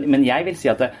 Men jeg vil si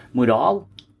at moral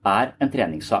en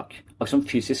treningssak. Som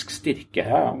fysisk styrke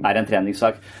en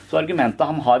treningssak. Så argumentet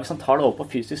han har, hvis han tar det over på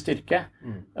fysisk styrke,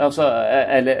 altså,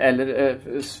 eller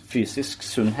fysisk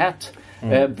sunnhet,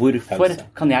 hvorfor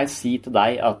kan jeg si til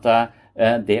deg at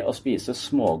det å spise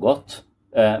smågodt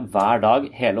hver dag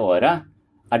hele året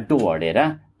dårligere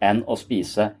enn å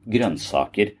spise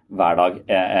grønnsaker hver dag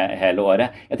hele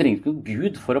året. Jeg trenger ikke noen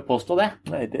Gud for å påstå det.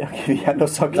 Nei, det har ikke vi heller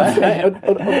sagt.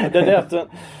 Det det at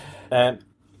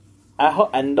jeg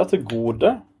har enda til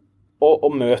gode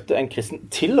å møte en kristen,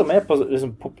 til og med på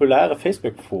liksom, populære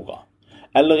Facebook-fora,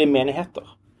 eller i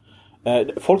menigheter.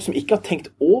 Folk som ikke har tenkt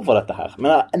over dette her,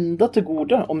 men er enda til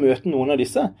gode å møte noen av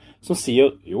disse, som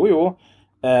sier,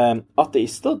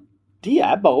 ateister, de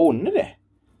bare onde, de.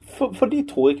 For de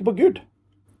tror ikke på Gud.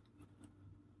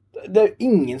 Det jo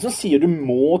ingen som sier du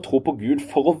må tro på Gud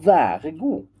for å være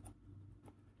god.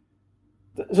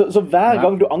 Så hver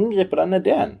gang du angriper den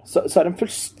ideen, så det en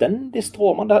fullstendig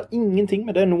stråmann. Det har ingenting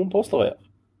med det noen påstår å gjøre.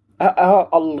 Jeg har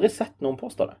aldri sett noen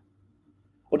påstå det.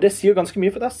 Og det sier ganske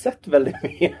mye, for jeg har sett veldig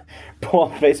mye på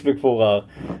Facebook-forer,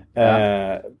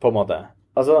 på en måte.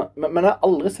 Altså, men jeg har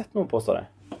aldri sett noen påstå det.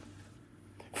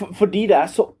 Fordi det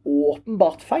så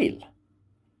åpenbart feil.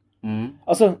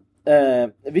 Altså,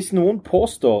 hvis noen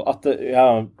påstår at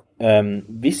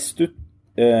hvis du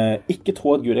ikke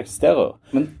tror at Gud eksisterer,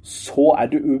 så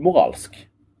du umoralsk.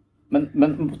 Men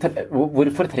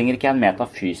hvorfor trenger ikke en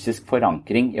metafysisk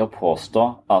forankring i å påstå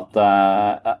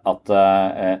at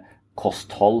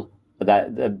kosthold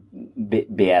det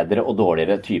bedre og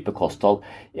dårligere type kosthold?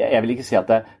 Jeg vil si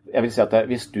at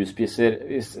hvis du spiser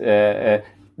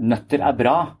nøtter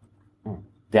bra,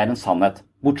 det en sannhet.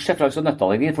 Bortsett fra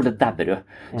nøtteallergi, for det dabber du.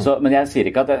 Men jeg sier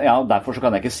ikke at derfor så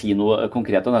kan jeg ikke si noe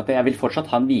konkret om dette. Jeg vil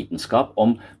fortsatt ha en vitenskap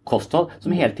om kosthold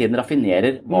som hele tiden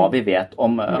raffinerer hva vi vet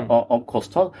om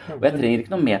kosthold. Og jeg trenger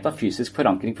ikke noe metafysisk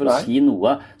forankring for å si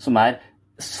noe som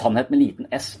sannhet med liten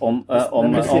s om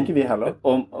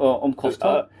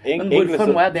kosthold. Men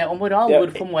hvorfor må jeg det om moral?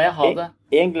 Hvorfor må jeg ha det?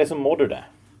 Egentlig så må du det.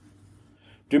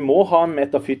 Du må ha en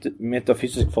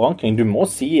metafysisk forankring. Du må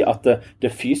si at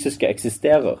det fysiske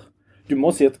eksisterer. Du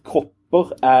må si at kropper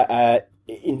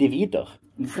individer.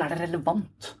 Hvorfor det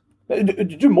relevant?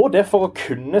 Du må det for å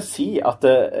kunne si at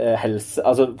helse,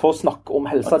 altså for å snakke om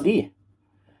helsa di,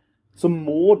 så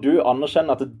må du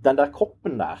anerkjenne at den der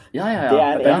kroppen der, det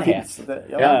en enhet.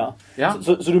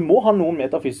 Så du må ha noen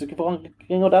metafysiske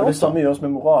forankringer der også. Det samme gjøres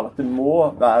med moral, at det må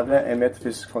være en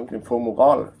metafysisk forankring for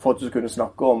moral, for at du skal kunne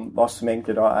snakke om hva som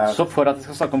egentlig da Så for at jeg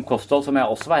skal snakke om kosthold, så må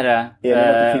jeg også være enig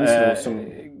at det finnes noe som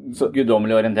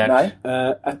guddommelig orientert. Nei.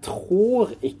 Jeg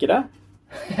tror ikke det.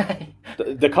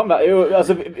 Det kan være jo,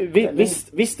 altså,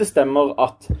 hvis det stemmer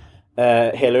at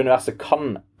hele universet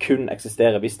kan kun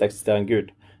eksistere hvis det eksisterer en Gud,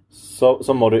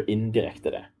 så må du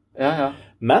indirekte det.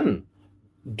 Men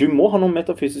du må ha noen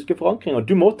metafysiske forankringer.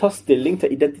 Du må ta stilling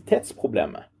til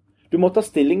identitetsproblemet. Du må ta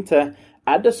stilling til,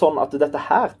 det sånn at dette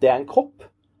her, det en kropp?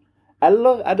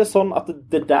 Eller det sånn at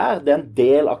det der, det en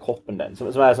del av kroppen din, som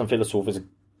et sånn filosofisk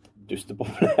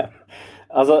dusteproblem.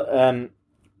 Altså,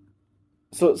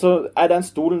 så den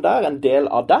stolen der en del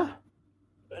av deg?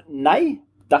 Nei,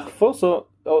 derfor så,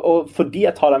 og fordi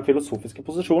jeg tar den filosofiske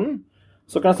posisjonen,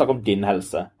 så kan jeg snakke om din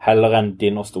helse, heller enn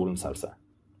din og stolens helse.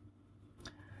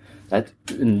 Det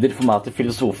et under for meg at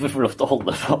filosofer får lov til å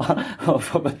holde på og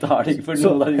få betaling for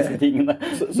noen av disse tingene.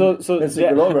 Men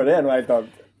psykologer, det noe helt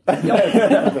annet.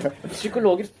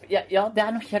 Psykologer, ja, det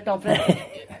noe helt annet.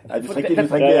 Det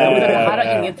her har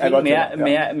ingenting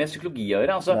med psykologi å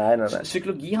gjøre. Altså, nei.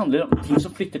 Psykologi handler om ting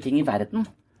som flytter ting i verden.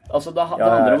 Altså, det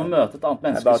handler om å møte et annet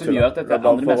menneske som gjør at et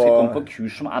andre menneske kommer på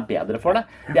kurs som bedre for det.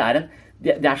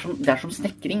 Det er som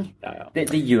snekring.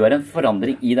 Det gjør en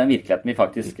forandring i den virkeligheten vi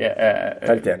faktisk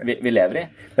vi lever i.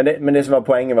 Men det som var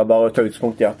poenget var bare å ta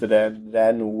utgangspunkt i at det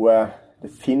noe, det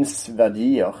finnes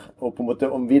verdier, og på en måte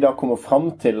om vi da kommer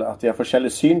frem til at vi har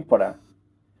forskjellige syn på det,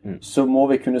 så må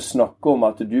vi kunne snakke om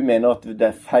at du mener at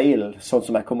det feil, sånn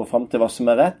som jeg kommer frem til hva som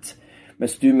rett,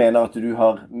 mens du mener at du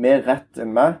har mer rett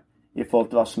enn meg i forhold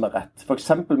til hva som rett. For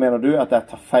eksempel mener du at jeg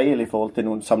tar feil i forhold til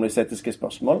noen samlingsetiske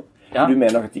spørsmål. Ja. Du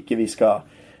mener at ikke vi skal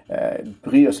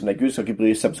bry oss om det. Gud skal ikke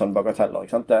bry seg om sånne bagateller,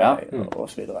 ikke sant? Og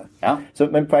så videre. Ja.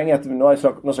 Men poenget at nå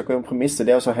snakker vi om premisset,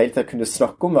 det å helt til å kunne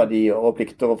snakke om verdier og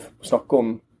plikter, og snakke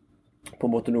om på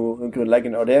en måte noe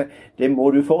grunnleggende, og det må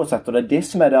du forutsette, og det det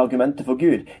som det argumentet for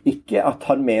Gud. Ikke at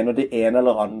han mener det ene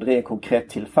eller andre i en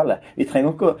konkret tilfelle. Vi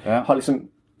trenger ikke å ha liksom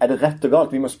det rett og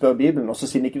galt? Vi må spørre Bibelen, og så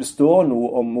siden ikke det står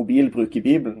noe om mobilbruk i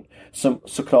Bibelen, så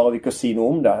klarer vi ikke å si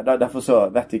noe om det. Derfor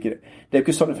så vet vi ikke det. Det jo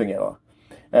ikke sånn det fungerer.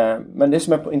 Men det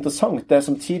som interessant, det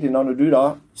samtidig når du da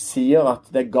sier at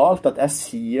det galt at jeg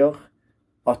sier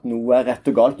at noe rett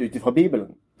og galt ut fra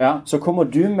Bibelen, så kommer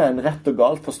du med en rett og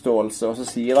galt forståelse, og så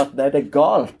sier at det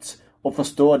galt å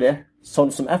forstå det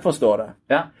sånn som jeg forstår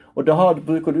det. Og da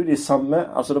bruker du de samme,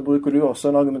 altså da bruker du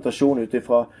også en argumentasjon ut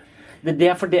ifra.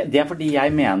 Det fordi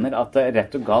jeg mener at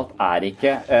rett og galt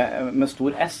ikke med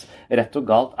stor S. Rett og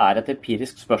galt et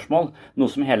empirisk spørsmål, noe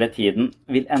som hele tiden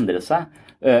vil endre seg.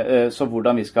 Så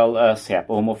hvordan vi skal se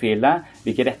på homofile,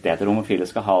 hvilke rettigheter homofile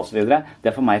skal ha og så videre.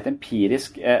 Det for meg et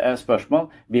empirisk spørsmål.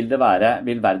 Vil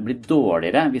verden bli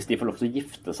dårligere hvis de får lov til å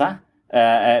gifte seg?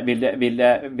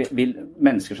 Vil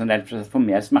mennesker generelt få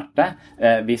mer smerte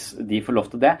hvis de får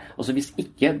lov til det? Også hvis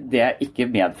det ikke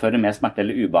medfører mer smerte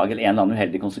eller ubehag eller en eller annen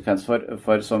uheldig konsekvens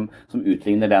for som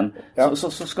utligner den, så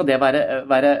skal det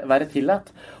være tillatt.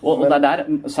 Og det der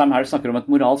Sam Harris snakker om et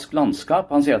moralsk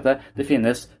landskap. Han sier at det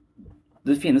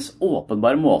finnes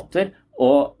åpenbare måter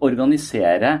å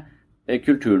organisere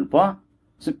kulturen på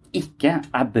som ikke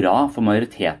bra for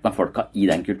majoriteten av folka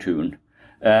i den kulturen.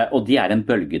 Og de en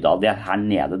bølgedal, de her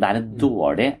nede. Det en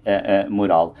dårlig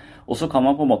moral. Og så kan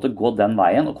man på en måte gå den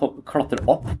veien og klatre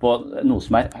opp på noe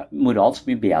som moralsk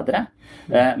mye bedre.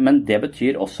 Men det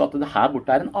betyr også at det her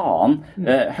borte en annen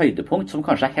høydepunkt som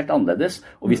kanskje helt annerledes.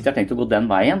 Og hvis de har tenkt å gå den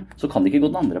veien, så kan de ikke gå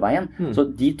den andre veien. Så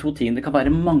de to tingene, det kan være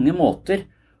mange måter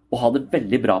å ha det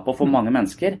veldig bra på for mange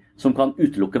mennesker som kan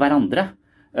utelukke hverandre.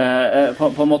 På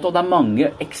en måte, og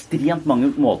det ekstremt mange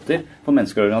måter for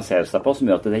mennesker å organisere seg på som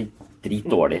gjør at det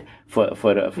dritdårlig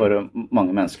for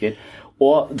mange mennesker.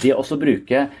 Og det også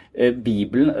bruke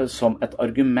Bibelen som et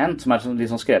argument som litt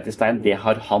sånn skrevet i stein, det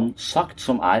har han sagt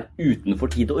som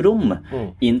utenfor tid og rom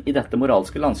inn i dette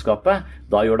moralske landskapet.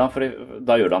 Da gjør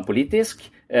det han politisk,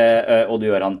 og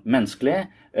det gjør han menneskelig,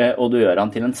 og det gjør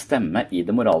han til en stemme i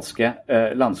det moralske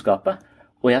landskapet.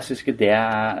 Og jeg synes ikke det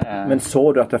Men så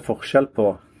du at det forskjell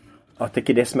på at det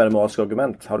ikke det som det moralske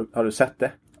argument? Har du sett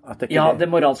det? Det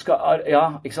moralske,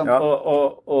 ikke sant?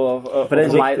 Og for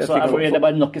meg så det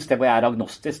bare nok et sted hvor jeg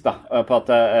agnostisk da, på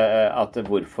at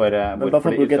hvorfor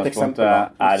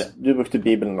utgangspunktet Du brukte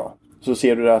Bibelen nå, så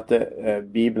sier du at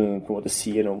Bibelen på en måte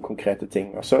sier noe om konkrete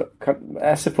ting, og så kan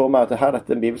jeg se for meg at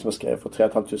dette en Bibel som skrevet for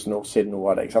 3500 år siden,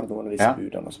 noe av det, ikke sant? Noen av disse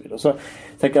budene og så videre. Så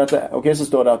tenker jeg at, så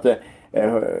står det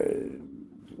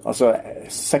at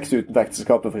sex utenfor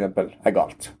ekteskapet for eksempel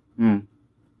galt.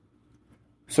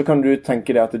 Så kan du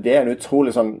tenke deg at det en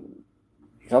utrolig sånn,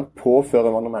 ikke sant,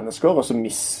 påfører andre mennesker, og så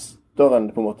mister en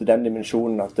på en måte den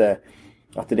dimensjonen at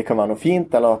det kan være noe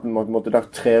fint, eller at på en måte, da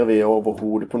trer vi over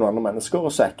hodet på noen andre mennesker,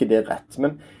 og så ikke det rett.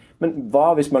 Men hva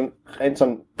hvis man rent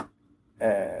sånn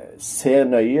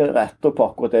ser nøye etter på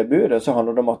akkurat det budet, så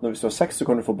handler det om at hvis du har sex, så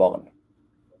kan du få barn.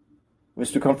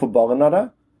 Hvis du kan få barn av det,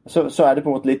 så det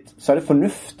på en måte litt, så det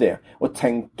fornuftig å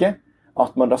tenke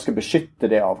at man da skal beskytte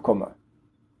det avkommet.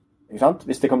 Ikke sant?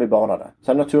 Hvis det kan bli barn av det,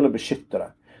 så det naturlig å beskytte det.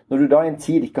 Når du da i en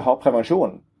tid ikke har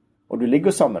prevensjon, og du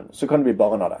ligger sammen, så kan det bli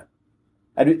barn av det.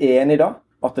 Du enig da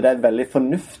at det et veldig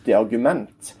fornuftig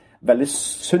argument, veldig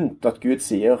sunt at Gud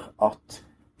sier at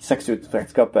sex utenfor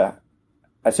ekteskapet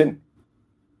synd?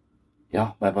 Ja,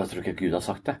 jeg bare tror ikke Gud har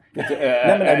sagt det.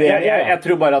 Jeg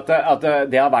tror bare at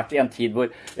det har vært i en tid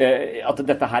hvor at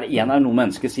dette her igjen noe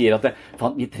mennesker sier at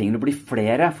vi trenger å bli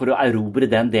flere for å erobre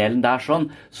den delen der sånn,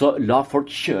 så la folk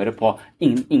kjøre på.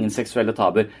 Ingen seksuelle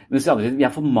tabuer. Mens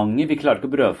vi for mange, vi klarer ikke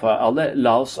å brødfø alle.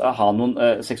 La oss ha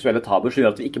noen seksuelle tabuer som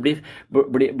gjør at vi ikke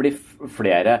blir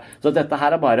flere. Så dette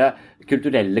her bare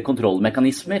kulturelle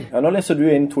kontrollmekanismer. Ja, nå leser du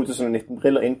inn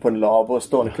 2019-briller inn på en lavere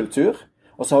stående kultur.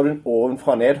 Og så har du en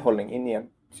ovenfra nedholdning inn i en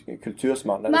kultur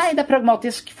som annerledes. Nei, det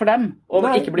praktisk for dem. Og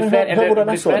ikke bli flere. Hør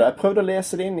hvordan jeg så det. Jeg prøvde å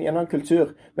lese det inn i en annen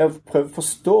kultur, med å prøve å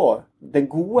forstå den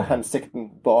gode hensikten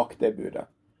bak det budet.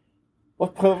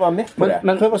 Og prøve å være med på det.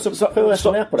 Prøve å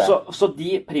resonere på det. Så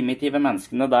de primitive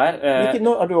menneskene der...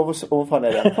 Nå er du overfra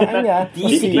ned. De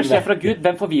fikk beskjed fra Gud.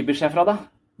 Hvem får vi beskjed fra da?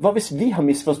 Hva hvis vi har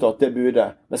misforstått det budet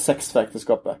med sex for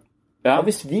ekteskapet? Ja. Hva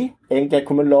hvis vi egentlig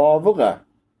kommer lavere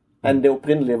enn det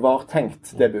opprinnelig var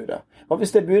tenkt, det budet? Hva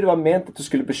hvis det budet var ment at det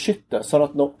skulle beskytte, sånn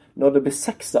at når det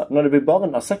blir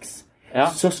barn av sex,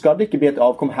 så skal det ikke bli et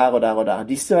avkom her og der og der.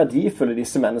 Disse verdifulle,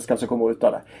 disse menneskene som kommer ut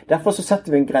av det. Derfor så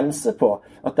setter vi en grense på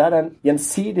at det en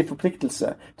gjensidig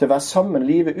forpliktelse til å være sammen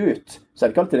livet ut. Så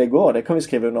det ikke alltid det går, det kan vi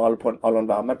skrive under alle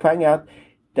og hver. Men poenget at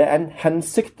det en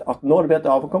hensikt at når det blir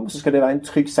et avkom, så skal det være en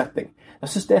trygg setting. Jeg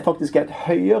synes det faktisk et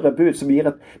høyere bud som gir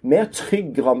et mer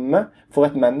trygg ramme for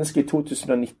et menneske i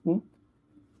 2019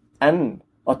 enn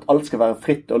at alt skal være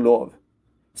fritt og lov.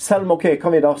 Selv om,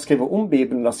 kan vi da skrive om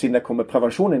Bibelen da, siden det kommer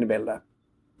prevensjon inn i bildet?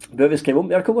 Bør vi skrive om?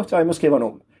 Ja, det kan godt være vi må skrive den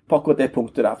om på akkurat det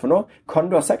punktet der. For nå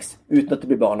kan du ha sex uten at det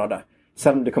blir barn av det.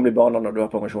 Selv om det kan bli barn av når du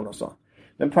har prevensjon også.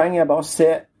 Men poenget bare å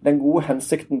se den gode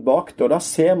hensikten bak det, og da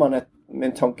ser man med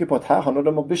en tanke på at her handler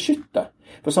det om å beskytte.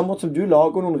 På samme måte som du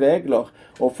lager noen regler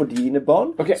for dine barn,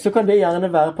 så kan det gjerne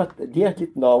være på at de et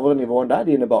litt lavere nivå enn deg,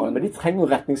 dine barn, men de trenger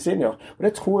retningslinjer. Og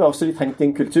det tror jeg også de trengte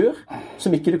en kultur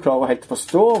som ikke du klarer helt å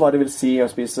forstå hva det vil si å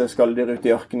spise skalldyr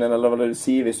ute i ørkenen, eller hva det vil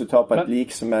si hvis du tar på et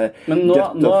lik som dødt. Men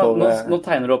nå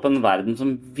tegner du opp en verden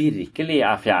som virkelig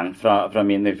fjern fra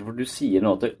min virkelighet, for du sier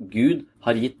nå at Gud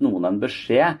har gitt noen en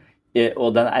beskjed,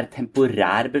 og den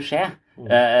temporær beskjed,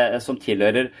 som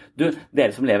tilhører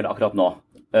dere som lever akkurat nå.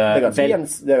 Det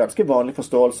er ganske vanlig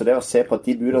forståelse det å se på at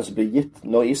de budene som blir gitt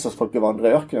når Israelsfolket vandrer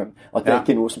i ørkenen, at det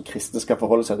ikke noe som kristne skal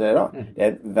forholde seg til da. Det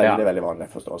er veldig, veldig vanlig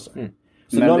forståelse.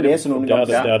 Så nå leser noen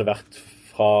det har det vært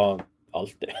fra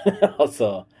alltid.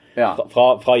 Altså,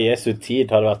 fra Jesu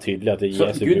tid har det vært tydelig at det er Jesu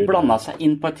bud. Så Gud blandet seg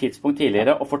inn på et tidspunkt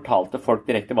tidligere og fortalte folk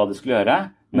direkte hva de skulle gjøre,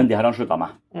 men det har han sluttet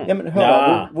med. Ja, men hør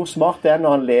da, hvor smart det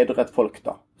når han leder et folk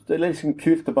da. Det er liksom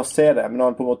kult å bare se det,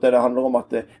 men på en måte det handler om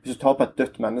at hvis du tar på et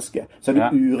dødt menneske, så er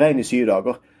du urein i 7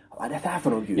 dager. Hva er dette her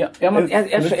for noe, Gud? Ja, men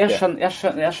jeg skjønner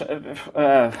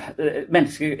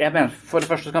jeg mener, for det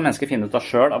første skal mennesker finne ut av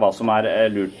selv av hva som er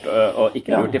lurt og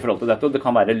ikke lurt i forhold til dette, og det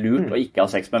kan være lurt å ikke ha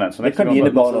sex med hvem som helst. Det kan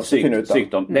dine barn også finne ut av.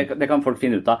 Sykdom. Det kan folk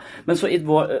finne ut av. Men så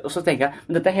tenker jeg,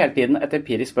 men dette er hele tiden et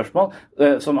empirisk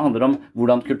spørsmål som handler om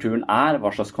hvordan kulturen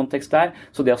hva slags kontekst det er.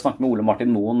 Så det å snakke med Ole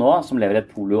Martin Moe nå, som lever et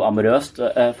polyamorøst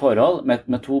forhold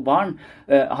med 2 barn,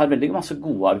 har veldig masse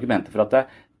gode argumenter for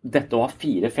at dette å ha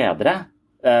 4 fedre,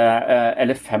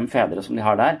 eller 5 fedre som de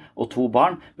har der, og 2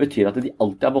 barn, betyr at de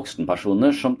alltid er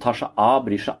voksenpersoner som tar seg av,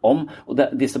 bryr seg om, og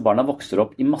disse barna vokser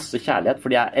opp i masse kjærlighet, for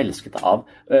de er elsket av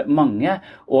mange,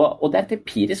 og det er et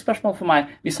empirisk spørsmål for meg.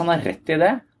 Hvis han har rett i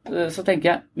det, så tenker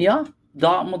jeg, ja,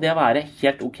 da må det være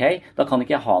helt ok. Da kan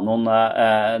ikke jeg ha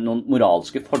noen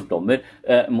moralske fordommer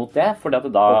mot det, for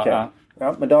det da...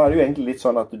 Ja, men da er det jo egentlig litt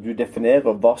sånn at du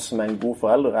definerer hva som er en god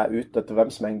forelder, ut etter hvem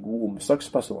som er en god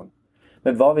omsorgsperson.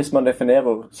 Men hva hvis man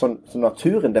definerer, sånn som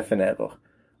naturen definerer,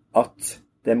 at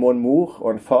det må en mor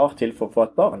og en far til for å få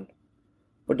et barn?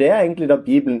 Og det er egentlig da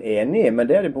Bibelen enig i, men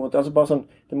det er det på en måte, altså bare sånn,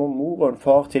 det må en mor og en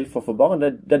far til for å få barn,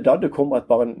 det er da det kommer et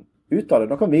barn ut av det.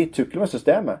 Nå kan vi tukle med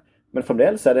systemet, men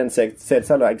fremdeles er det en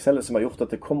sædcelle og eggcelle som har gjort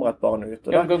at det kommer et barn ut.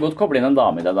 Ja, man kan godt koble inn en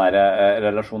dame i den der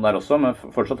relasjonen der også, men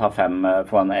fortsatt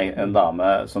få en dame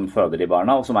som føder de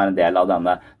barna, og som er en del av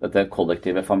dette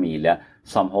kollektive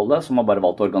familiesamholdet, som har bare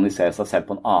valgt å organisere seg selv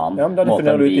på en annen måte. Ja, men da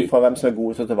definerer du ut fra hvem som er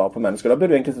gode til å ta vare på mennesker. Da bør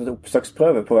du egentlig ta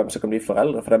oppsaksprøve på hvem som kan bli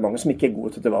foreldre, for det er mange som ikke er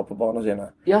gode til å ta vare på barna sine.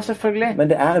 Ja, selvfølgelig.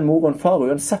 Men det er en mor og en far,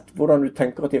 uansett hvordan du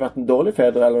tenker at de har vært en dårlig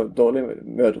fedre eller dårlige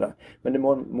mødre. Men det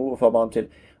må en mor og far barn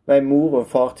til. Det er mor og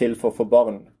far til for å få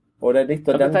barn. Og det er litt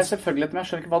av den... Dette er selvfølgelig, men jeg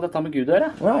skjønner ikke hva dette har med Gud å gjøre.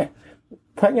 Nei.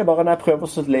 Poenget er bare når jeg prøver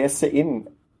å lese inn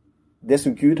det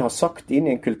som Gud har sagt inn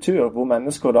i en kultur, hvor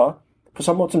mennesker da, på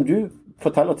samme måte som du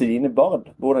forteller til dine barn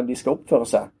hvordan de skal oppføre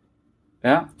seg,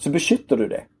 så beskytter du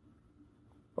det.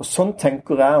 Og sånn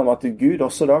tenker jeg om at Gud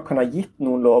også da kan ha gitt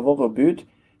noen lover og bud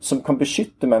som kan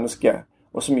beskytte mennesker,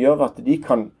 og som gjør at de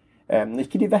kan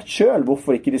ikke de vet selv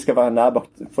hvorfor ikke de skal være nær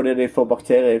fordi de får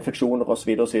bakterieinfeksjoner og så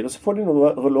videre, så får de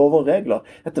noen lover og regler.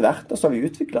 Etter hvert så har vi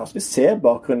utviklet oss. Vi ser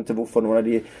bakgrunnen til hvorfor noen av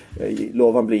de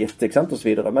lovene blir gitt, ikke sant, og så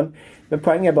videre. Men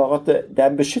poenget er bare at det er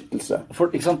en beskyttelse.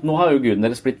 For, ikke sant, nå har jo Guden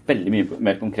deres blitt veldig mye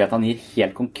mer konkret. Han gir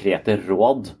helt konkrete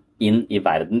råd inn i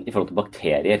verden i forhold til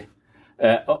bakterier.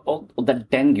 Og det er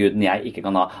den guden jeg ikke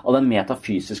kan ha. Og den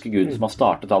metafysiske guden som har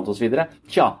startet alt og så videre,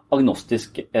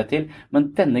 agnostisk til.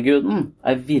 Men denne guden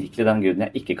er virkelig den guden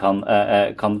jeg ikke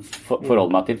kan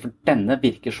forholde meg til, for denne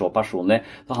virker så personlig.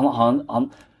 Så han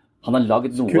har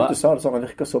laget noe... Kult du sa det sånn, han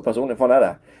virker så personlig, for han er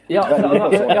det. Ja, for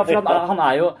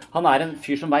han er en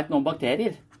fyr som vet noe om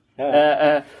bakterier.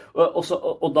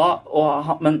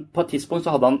 Men på et tidspunkt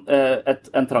så hadde han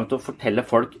en trang til å fortelle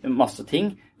folk masse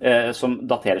ting som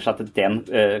daterer seg til den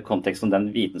konteksten,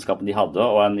 den vitenskapen de hadde,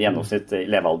 og en gjennomsnittlig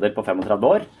levealder på 35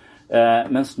 år.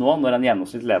 Mens nå, når en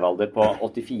gjennomsnittlig levealder på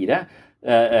 84,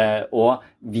 og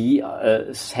vi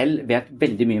selv vet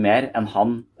veldig mye mer enn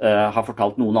han har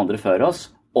fortalt noen andre før oss,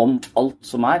 om alt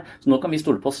som er. Så nå kan vi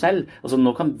stole på oss selv. Altså,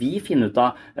 nå kan vi finne ut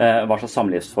av hva slags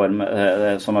samlivsform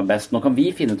som er best. Nå kan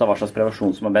vi finne ut av hva slags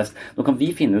prevensjon som er best. Nå kan vi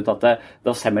finne ut at det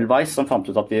var Semmelweis som fant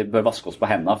ut at vi bør vaske oss på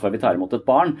hendene før vi tar imot et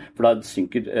barn, for da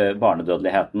synker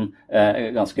barnedødeligheten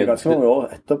ganske mange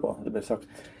år etterpå, det ble sagt.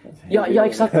 Ja,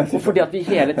 ikke sant? Og fordi at vi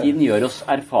hele tiden gjør oss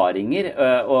erfaringer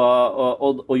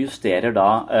og justerer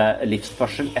da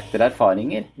livsførsel etter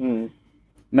erfaringer.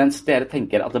 Mens dere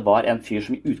tenker at det var en fyr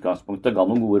som i utgangspunktet ga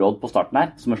noen gode råd på starten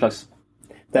her, som en slags...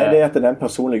 Det er det at den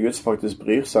personlige Gud som faktisk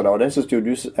bryr seg da, og det synes jo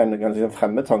du er en ganske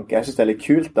fremmedtanke. Jeg synes det er litt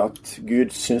kult at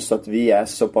Gud synes at vi er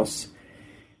såpass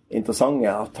interessante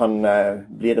at han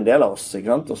blir en del av oss,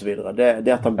 ikke sant, og så videre.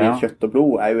 Det at han blir kjøtt og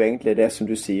blod er jo egentlig det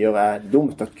som du sier er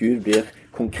dumt, at Gud blir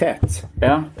konkret.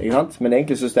 Ikke sant? Men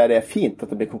egentlig synes jeg det er fint at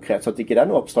det blir konkret, så at ikke det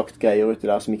er noe abstrakt greier ute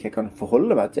der som ikke jeg kan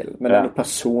forholde meg til, men det er noe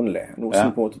personlig, noe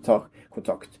som på en måte tar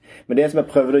kontakt. Men det som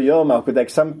jeg prøvde å gjøre med akkurat det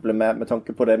eksempelet med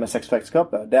tanke på det med sex for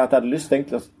ekteskapet, det er at jeg hadde lyst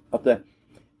egentlig at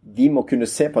vi må kunne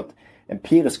se på et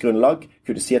empirisk grunnlag,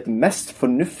 kunne si at det mest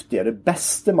fornuftige, det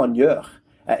beste man gjør,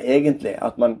 er egentlig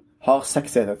at man har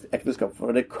sex i et ekteskap,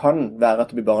 for det kan være at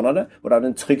det blir barn av det, og da er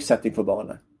det en trygg setting for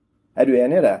barnet. Er du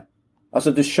enig i det?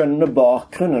 Altså, du skjønner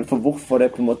bakgrunnen for hvorfor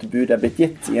det på en måte budet er blitt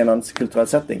gitt i en annen kulturell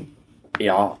setting?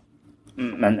 Ja,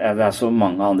 men det er så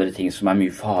mange andre ting som er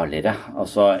mye farligere.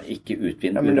 Altså, ikke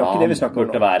utvinne uran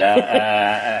burde være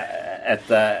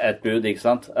et bud, ikke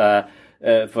sant?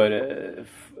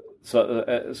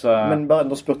 Men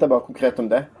nå spurte jeg bare konkret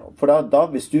om det. For da,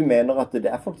 hvis du mener at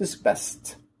det er faktisk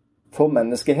best for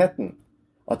menneskeheten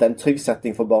at det er en trygg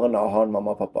setting for barna å ha en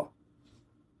mamma og pappa,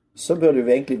 så bør du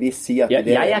egentlig si at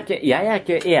det jeg er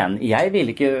ikke enig. Jeg vil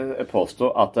ikke påstå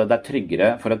at det er tryggere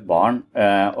for et barn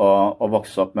å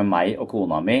vokse opp med meg og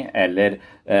kona mi, eller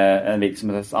en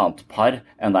virksomhets annet par,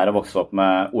 enn der å vokse opp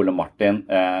med Ole Martin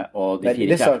og de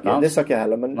fire kjærtene hans. Det sa ikke jeg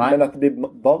heller, men at det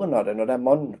blir barn av det når det er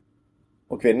mann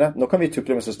og kvinne. Nå kan vi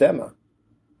tukle med systemet.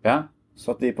 Ja.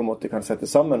 Så at de på en måte kan sette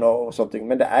sammen og sånne ting.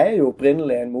 Men det er jo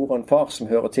opprinnelig en mor og en far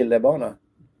som hører til det barnet.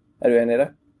 Er du enig i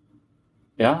det?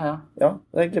 Ja. Ja,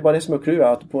 det er egentlig bare det som er clouet,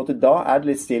 at på en måte da er det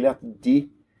litt stilig at de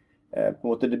på en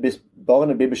måte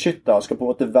barnet blir beskyttet og skal på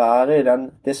en måte være i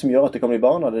det som gjør at det kan bli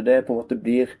barn av det. Det på en måte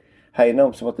blir hegnet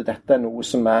om som at dette er noe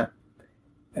som er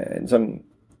en sånn,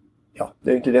 ja, det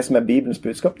er egentlig det som er Bibelens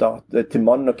budskap da, at til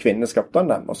mann og kvinne skapte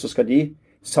han dem, og så skal de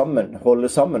holde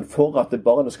sammen for at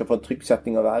barnet skal få en trygg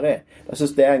setting å være i. Jeg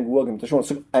synes det er en god argumentasjon.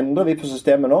 Så endrer vi på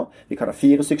systemet nå. Vi kan ha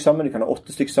 4 stykker sammen, vi kan ha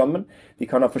 8 stykker sammen, vi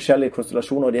kan ha forskjellige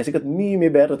konstellasjoner, og de er sikkert mye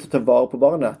bedre til å ta vare på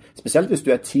barnet. Spesielt hvis du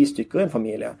er 10 stykker i en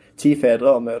familie. 10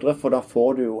 fedre og mødre, for da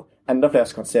får du jo enda flere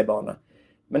som kan se barnet.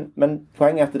 Men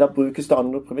poenget er at det da brukes det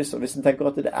andre premisser. Hvis en tenker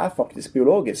at det er faktisk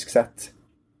biologisk sett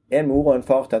en mor og en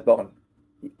far til et barn,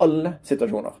 i alle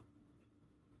situasjoner,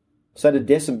 så er det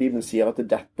det som Bibelen sier, at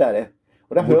dette er det.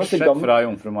 Bortsett fra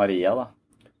Jomfru Maria, da.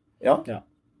 Ja, det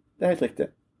er helt riktig.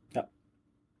 Ja.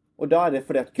 Og da er det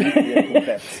fordi at Gud blir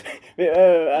konkret.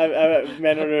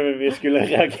 Mener du vi skulle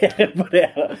reagere på det?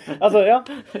 Altså, ja,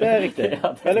 det er riktig.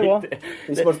 Veldig bra.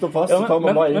 Hvis man står fast, så tar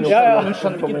man bare inn. Men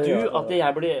skjønner ikke du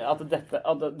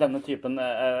at denne typen...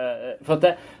 For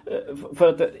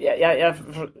at jeg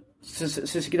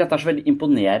synes ikke dette er så veldig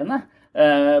imponerende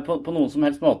på noen som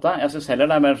helst måte. Jeg synes heller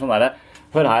det er mer sånn der,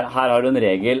 hør her har du en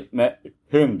regel med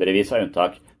hundrevis av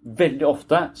unntak. veldig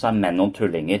ofte så menn noen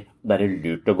tullinger, og det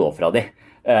lurt å gå fra de.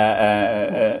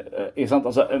 Ikke sant?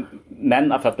 Altså, menn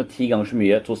født med 10 ganger så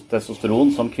mye testosteron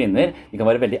som kvinner. De kan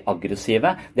være veldig aggressive.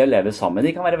 Det å leve sammen,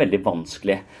 de kan være veldig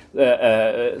vanskelig.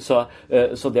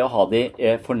 Så det å ha de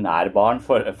for nær barn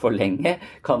for lenge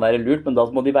kan være lurt, men da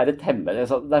må de være temmelige.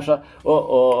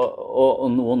 Og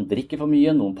noen drikker for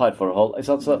mye, noen parforhold. Ikke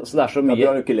sant? Så det så mye... Da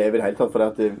bør du ikke leve i det hele tatt, for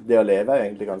det å leve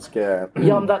egentlig ganske...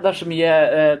 Ja, men det så mye...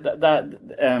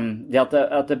 Det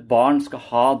at barn skal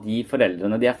ha de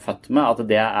foreldrene de født med, at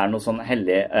det noe sånn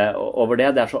hellig over det.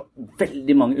 Det så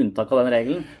veldig mange unntak av den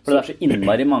regelen, for det så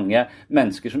innmari mange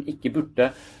mennesker som ikke burde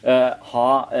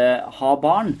ha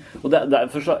barn. Og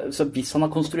så hvis han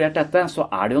har konstruert dette, så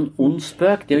det jo en ond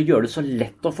spøk. Det å gjøre det så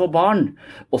lett å få barn,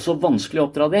 og så vanskelig å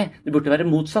oppdra de. Det burde være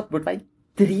motsatt. Det burde være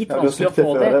dritvanskelig å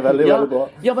få det. Veldig bra.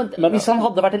 Ja, men hvis han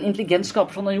hadde vært en intelligent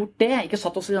skaper, så hadde han gjort det. Ikke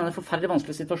satt oss i denne forferdelig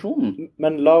vanskelige situasjonen.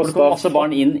 Men la oss det kommer masse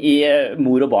barn inn i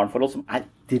mor- og barnforhold som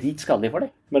dritskadelige for det.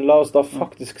 Men la oss da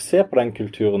faktisk se på den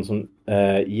kulturen som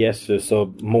Jesus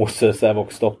og Moses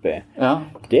vokst opp i. Ja.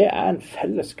 Det en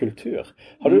felles kultur.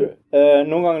 Har du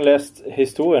noen gang lest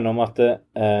historien om at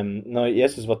når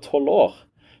Jesus var 12 år,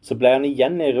 så ble han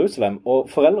igjen i Jerusalem, og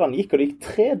foreldrene gikk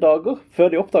 3 dager før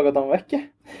de oppdaget at han var vekke.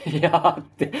 Ja,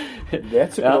 det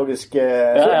et psykologisk...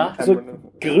 Så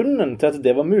grunnen til at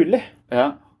det var mulig,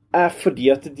 fordi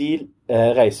at de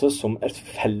reiser som et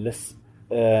felles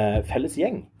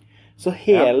gjeng. Så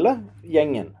hele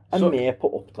gjengen med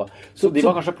på å oppdra. Så de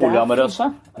var kanskje polyamorøse?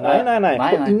 Nei,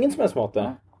 på ingen som helst måte.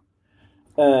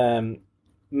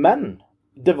 Men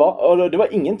det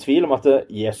var ingen tvil om at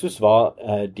Jesus var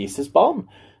deres barn.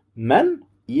 Men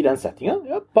i den settingen,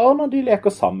 barna de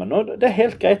leker sammen, og det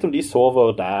helt greit om de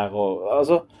sover der, og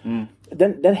altså, det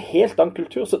en helt annen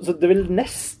kultur, så det vil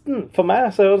nesten, for meg,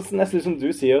 så det nesten som du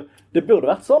sier, det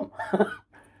burde vært sånn.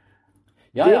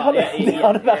 Det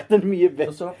hadde vært en mye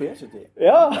bedre.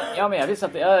 Ja, men jeg vil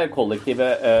si at det kollektive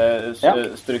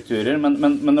strukturer, men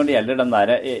når det gjelder den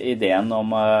der ideen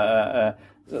om...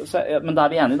 men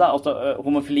da vi enige da, altså,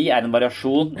 homofili en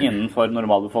variasjon innenfor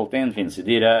normalbefolkningen, den finnes i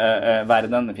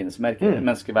dyreverdenen, den finnes i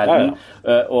menneskeverdenen,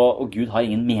 og Gud har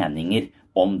ingen meninger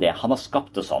om det. Han har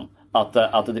skapt det sånn, at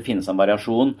det finnes en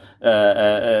variasjon,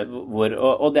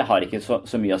 og det har ikke så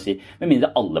mye å si. Med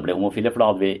mindre alle ble homofile, for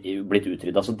da hadde vi blitt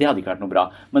utryddet, så det hadde ikke vært noe bra.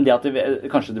 Men det at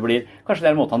kanskje det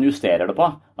en måte han justerer det på.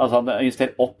 Altså han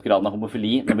justerer opp graden av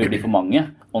homofili når vi blir for mange,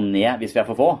 og ned hvis vi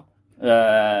for få.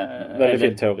 Veldig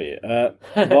fin teori.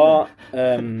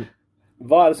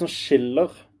 Hva det som skiller?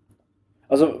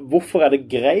 Altså, hvorfor det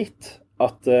greit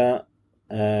at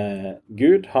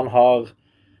Gud, han har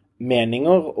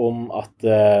meninger om at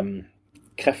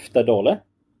kreft dårlig?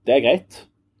 Det greit.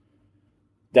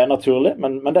 Det naturlig,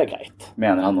 men det greit.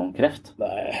 Mener han om kreft?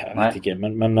 Nei, jeg vet ikke,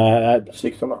 men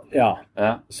sykdom, da.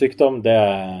 Ja, sykdom, det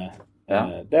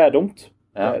dumt.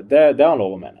 Det har han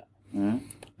lov å mene.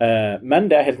 Men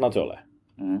det helt naturlig.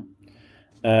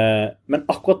 Men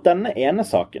akkurat denne ene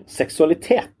saken,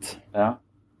 seksualitet,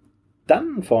 den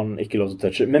får han ikke lov til å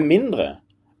touche, med mindre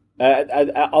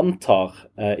jeg antar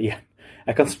igjen,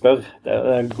 jeg kan spørre, det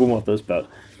en god måte å spørre,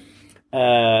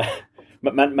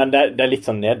 men det litt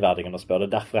sånn nedverdigende å spørre,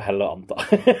 det derfor jeg heller antar.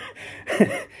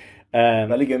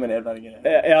 Veldig gøy med nedverdigende.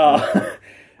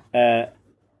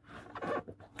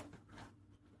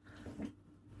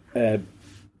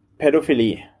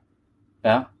 Pedofili.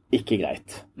 Ikke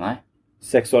greit. Nei.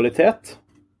 Seksualitet.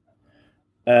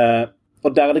 Og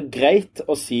der det greit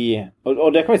å si,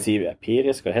 og det kan vi si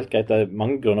empirisk, og helt greit, det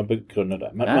mange grunner å begrunne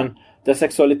det, men det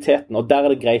seksualiteten, og der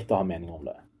det greit å ha mening om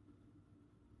det.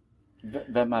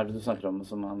 Hvem det du snakker om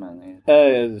som har mening?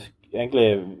 Egentlig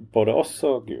både oss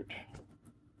og Gud.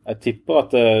 Jeg tipper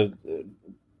at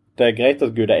det greit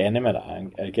at Gud enig med deg,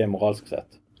 ikke moralsk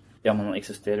sett. Ja, men han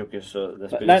eksisterer jo ikke, så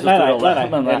det spiller så stor rolle.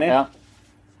 Nei, enig.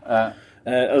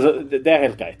 Altså, det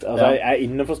helt greit. Altså, jeg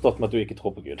innforstått med at du ikke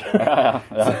tror på Gud.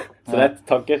 Så det et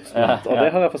tankesmart, og det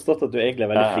har jeg forstått at du egentlig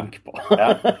veldig flink på.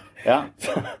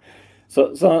 Så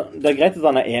det greit at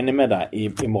han enig med deg i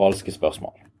moralske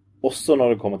spørsmål, også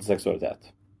når det kommer til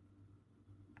seksualitet.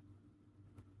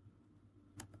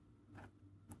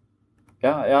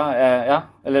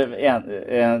 Eller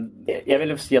jeg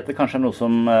vil si at det kanskje noe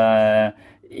som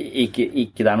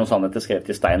ikke det noe sannhet skrevet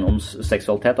i stein om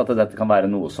seksualitet, at dette kan være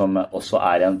noe som også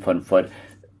en form for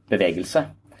bevegelse.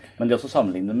 Men det også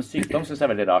sammenlignet med sykdom synes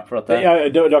jeg veldig rart. For at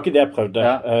det var ikke det jeg prøvde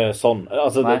sånn.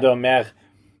 Altså, det var mer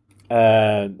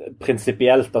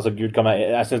prinsipielt. Altså, Gud kan være,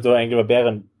 jeg synes det egentlig var bedre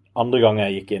enn andre ganger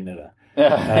jeg gikk inn i det.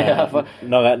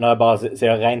 Når jeg bare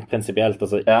sier rent prinsipielt,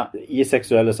 altså, i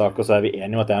seksuelle saker så vi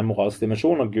enige om at det en moralsk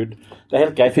dimensjon, og Gud, det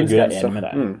helt greit at Gud enig med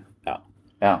deg.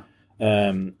 Ja.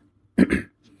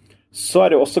 Så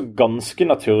det jo også ganske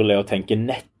naturlig å tenke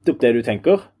nettopp det du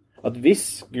tenker. At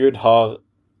hvis Gud har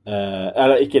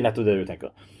eller ikke nettopp det du tenker.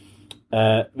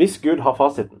 Hvis Gud har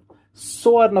fasiten,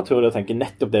 så det naturlig å tenke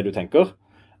nettopp det du tenker.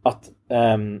 At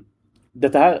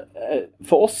dette her,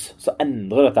 for oss så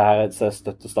endrer dette her seg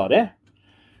støtte stadig.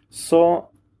 Så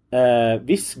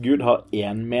hvis Gud har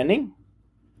en mening,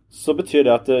 så betyr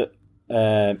det at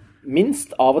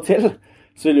minst av og til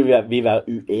så vil vi være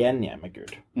uenige med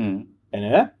Gud. Enig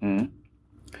i det?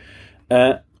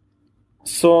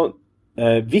 Så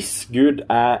hvis Gud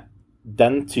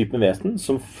den typen vesen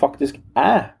som faktisk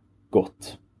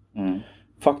godt,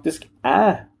 faktisk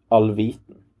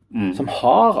allviten, som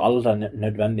har all den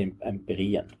nødvendige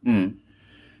empirien,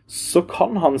 så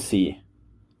kan han si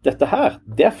dette her,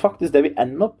 det faktisk det vi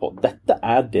ender på. Dette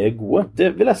det gode.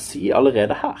 Det vil jeg si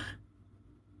allerede her.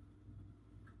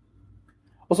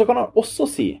 Og så kan han også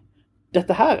si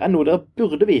dette her noe dere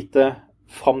burde vite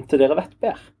frem til dere vet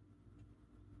bedre.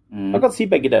 Han kan si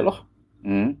begge deler.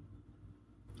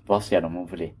 Hva sier du om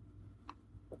homofili?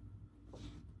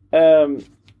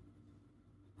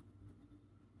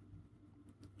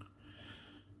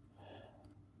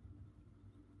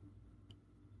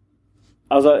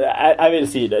 Altså, jeg vil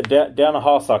si det. Det han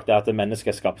har sagt at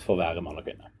mennesket skapt for å være mann og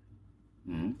kvinne.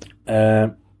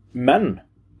 Men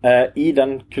i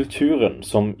den kulturen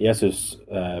som Jesus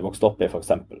vokste opp i, for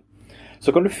eksempel,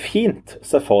 så kan du fint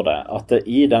se for deg at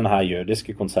i denne her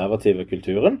jødiske konservative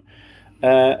kulturen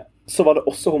så var det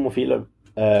også homofile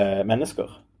mennesker.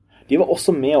 De var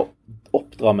også med å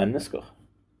oppdra mennesker.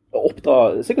 Og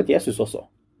oppdra sikkert Jesus også.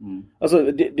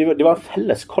 Altså, de var en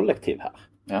felles kollektiv her.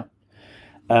 Ja.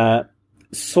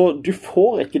 Så du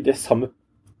får ikke det samme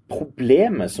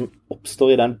problemet som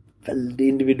oppstår i den veldig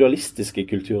individualistiske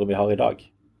kulturen vi har i dag.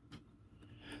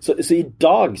 Så i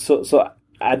dag så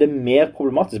det mer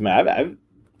problematisk. Men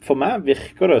for meg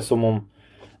virker det som om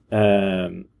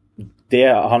det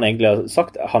han egentlig har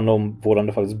sagt handler om hvordan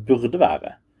det faktisk burde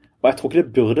være. Og jeg tror ikke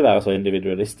det burde være så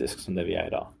individualistisk som det vi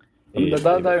i dag.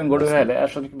 Da unngår du hele. Jeg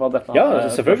skjønner ikke hva dette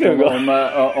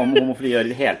om homofili gjør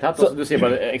i det hele tatt. Altså, du sier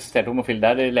bare eksisterte homofile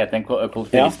der, de leter en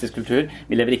kollektivistisk kultur.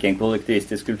 Vi lever ikke i en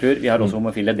kollektivistisk kultur. Vi har også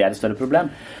homofile, det et større problem.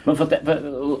 Men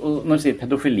når du sier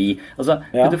pedofili, altså,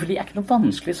 pedofili ikke noe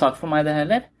vanskelig sak for meg det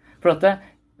heller. For at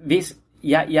hvis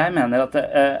jeg mener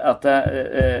at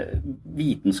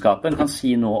vitenskapen kan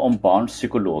si noe om barns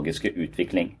psykologiske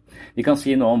utvikling. Vi kan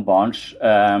si noe om barns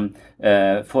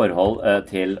forhold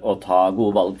til å ta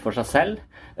gode valg for seg selv,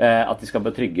 at de skal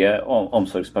betrygge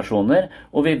omsorgspersoner,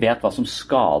 og vi vet hva som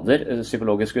skader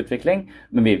psykologisk utvikling,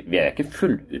 men vi ikke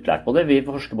fullutlært på det, vi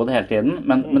forsker på det hele tiden,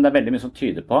 men det veldig mye som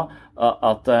tyder på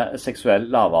at seksuell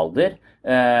lavalder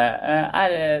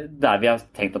der vi har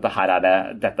tenkt at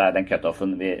dette den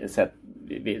cut-offen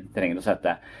vi trenger å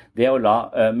sette. Det å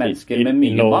la mennesker med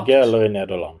mye makt... I Norge eller i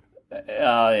Nederland?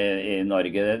 Ja, i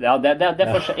Norge. Ja,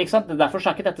 ikke sant? Derfor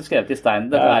er ikke dette skrevet i stein.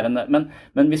 Men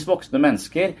hvis voksne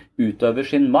mennesker utøver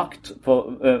sin makt på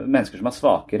mennesker som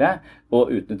svakere,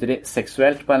 og utnytter de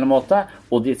seksuelt på en eller annen måte,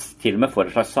 og de til og med får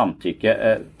et slags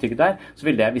samtykke der, så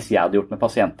vil det, hvis jeg hadde gjort med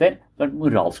pasienter, det er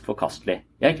moralsk forkastelig.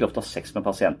 Jeg har ikke lov til å ha sex med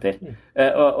pasienter.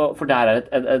 For der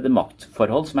et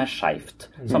maktforhold som skjevt.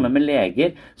 Sammen med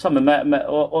leger, sammen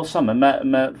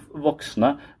med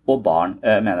voksne og barn,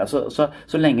 mener jeg.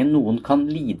 Så lenge noen kan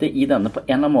lide i denne på en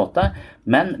eller annen måte,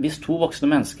 men hvis to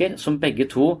voksne mennesker, som begge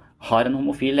to har en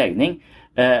homofil legning,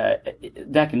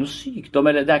 det ikke noe sykdom,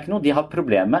 eller det ikke noe de har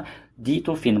problemer med, de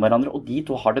to finner hverandre, og de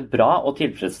to har det bra og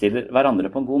tilfredsstiller hverandre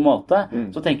på en god måte,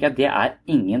 så tenker jeg det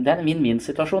det en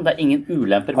win-win-situasjon, det ingen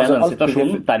ulemper med denne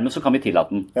situasjonen, dermed så kan vi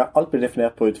tillate den. Ja, alt blir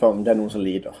definert på ut fra om det noen som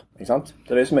lider, ikke sant?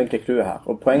 Det det som egentlig clouet her,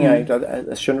 og poenget egentlig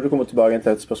at jeg skjønner du kommer tilbake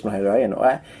til et spørsmål hele veien, og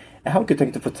jeg har ikke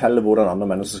tenkt å fortelle hvordan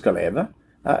andre mennesker skal leve.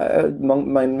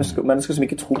 Mennesker som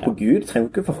ikke tror på Gud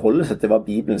trenger ikke forholde seg til hva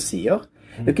Bibelen sier.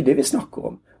 Det ikke det vi snakker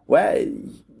om. Og jeg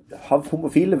har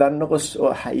homofile venner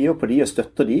og heier på de og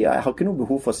støtter de. Jeg har ikke noe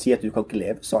behov for å si at du kan ikke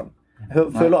leve sånn.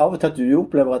 Jeg føler av og til at du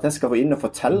opplever at jeg skal gå inn og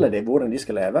fortelle dem hvordan de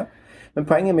skal leve. Men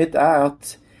poenget mitt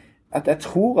at jeg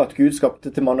tror at Gud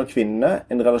skapte til mann og kvinne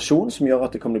en relasjon som gjør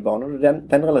at det kan bli barn. Og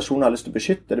den relasjonen har jeg lyst til å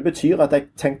beskytte. Det betyr at jeg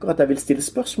tenker at jeg vil stille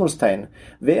spørsmålstegn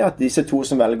ved at disse to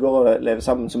som velger å leve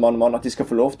sammen som mann og mann, at de skal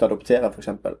få lov til å adoptere, for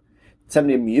eksempel. Selv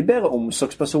om de mye bedre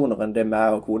omsorgspersoner enn det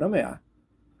meg og kona mi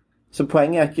Så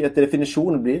poenget ikke at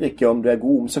definisjonen blir ikke om du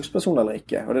god omsorgsperson eller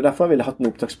ikke. Og det derfor jeg ville hatt en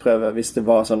opptaksprøve hvis det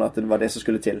var sånn at det var det som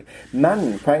skulle til.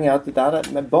 Men poenget at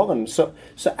der med barn, så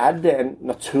det en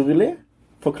naturlig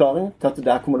forklaring til at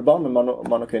der kommer det barn med mann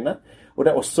og kvinne. Og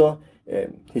det også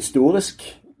historisk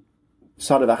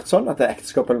så har det vært sånn at det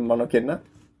ekteskap mellom mann og kvinne.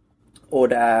 og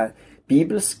det er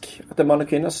bibelsk at det er mann og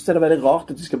kvinne, så er det veldig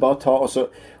rart at vi skal bare ta og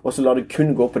så la det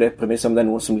kun gå på det premisset om det er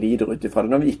noen som lider ut ifra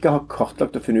det. Når vi ikke har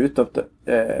kartlagt og funnet ut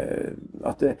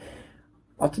at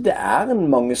det er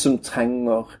mange som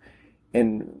trenger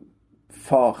en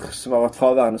far som har vært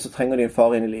fraværende, så trenger de en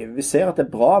far inn i livet. Vi ser at det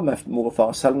er bra med mor og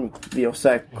far, selv om de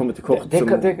også er kommet til kort som mor og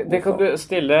far. Det kan du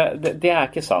stille, det er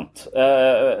ikke sant.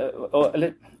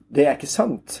 Eller... Det er ikke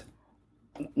sant.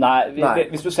 Nei,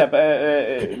 hvis du ser på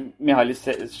Mihaly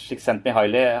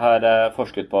Csikszentmihalyi har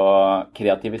forsket på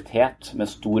kreativitet med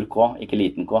stor K, ikke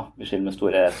liten K. Vi skiller med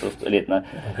store S og liten.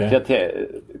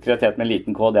 Kreativitet med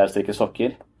liten K, det er å strikke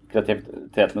sokker.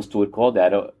 Kreativitet med stor K, det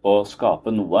er å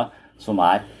skape noe som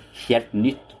er helt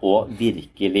nytt og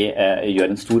virkelig gjør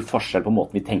en stor forskjell på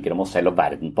måten vi tenker om oss selv og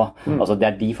verden på. Altså, det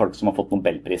er de folk som har fått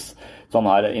Nobelpris. Så han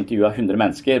har intervjuet 100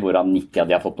 mennesker, hvorav 90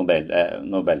 av de har fått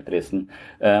Nobelprisen.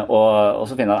 Og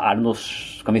så finner han,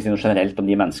 kan vi si noe generelt om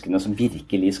de menneskene som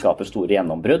virkelig skaper store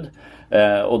gjennombrudd.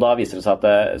 Og da viser det seg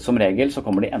at som regel så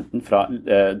kommer de enten fra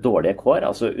dårlige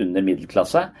kår, altså under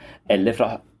middelklasse, eller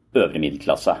fra øvre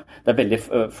middelklasse. Det er veldig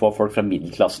få folk fra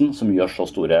middelklassen som gjør så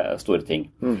store ting.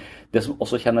 Det som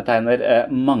også kjennetegner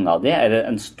mange av de, eller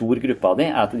en stor gruppe av de,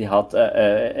 er at de har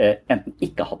enten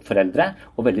ikke hatt foreldre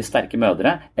og veldig sterke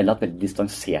mødre, eller hatt veldig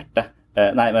distanserte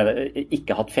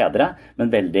ikke hatt fedre,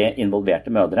 men veldig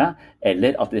involverte mødre,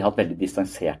 eller at de har hatt veldig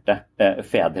distanserte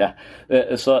fedre.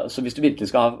 Så hvis du virkelig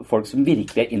skal ha folk som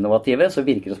virkelig er innovative, så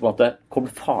virker det som at det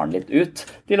kommer faren litt ut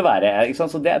til å være, ikke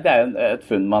sant? Så det er jo et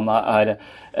funn man har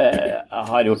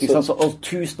gjort, ikke sant? Og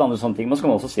 1000 andre sånne ting. Man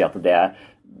skal også si at det er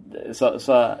så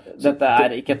dette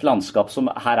er ikke et landskap som,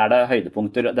 her er det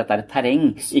høydepunkter, dette er et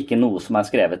terreng, ikke noe som er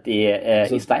skrevet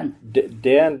i stein.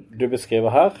 Det du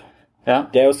beskriver her,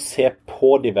 det er å se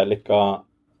på de vellykka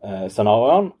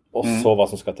scenarioene, og så hva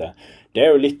som skal til. Det er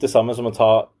jo litt det samme som å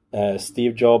ta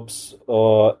Steve Jobs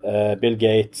og Bill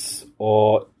Gates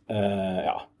og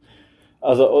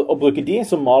altså å bruke de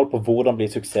som mal på hvordan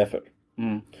bli suksessfull.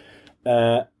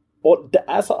 Og det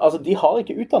er så, altså de har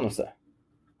ikke utdannelse.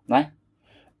 Nei.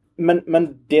 Men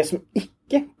det som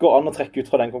ikke går an å trekke ut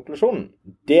fra den konklusjonen,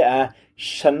 det er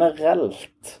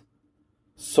generelt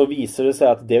så viser det seg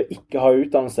at det å ikke ha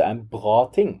utdannelse er en bra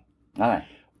ting. Nei.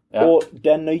 Ja. Og det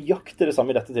er nøyaktig det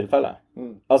samme i dette tilfellet.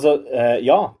 Altså,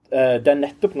 det er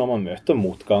nettopp når man møter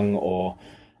motgang og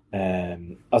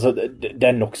altså, det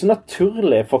er nok så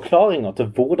naturlige forklaringer til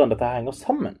hvordan dette henger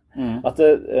sammen. At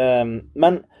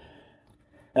men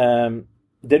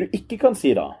det du ikke kan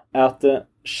si da, er at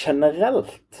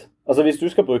generelt, altså hvis du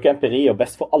skal bruke empiri og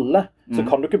best for alle, så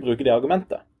kan du ikke bruke det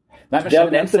argumentet. Nei, men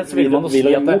generelt sett så vil man si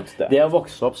at det å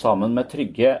vokse opp sammen med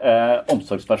trygge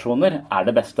omsorgspersoner er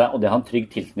det beste, og det å ha en trygg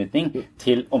tilknytning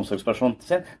til omsorgspersonen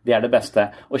sin, det er det beste.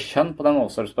 Og kjønn på den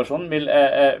omsorgspersonen vil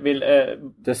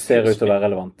det ser ut til å være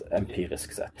relevant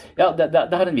empirisk sett. Ja, det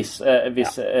har en viss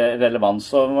relevans,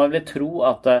 og man vil tro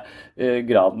at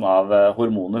graden av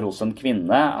hormoner hos en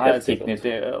kvinne er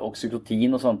tilknyttet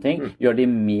oksytocin og sånne ting, gjør de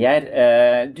mer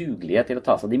dugelige til å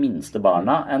ta seg av de minste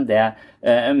barna enn det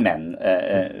menn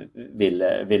vil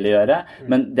gjøre,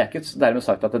 men det er ikke dermed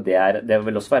sagt at det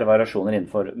vil også være variasjoner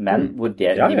innenfor menn, hvor de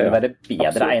vil være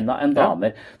bedre egnet enn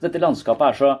damer. Så dette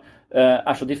landskapet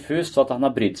er så diffust, så at han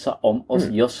har brydd seg om å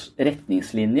gi oss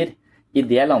retningslinjer i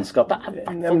det landskapet.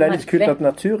 Men det er litt kult at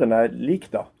naturen er lik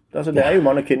da. Altså, det er jo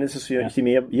mann og kvinne som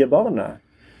gir barnet.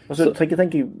 Altså, jeg trenger ikke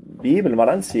tenke Bibelen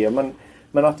hva den sier,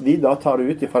 men at vi da tar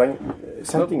det ut fra den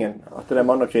settingen, at det er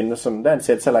mann og kvinne som, det er en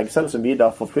sædcelle som vi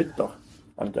da forflytter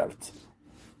eventuelt.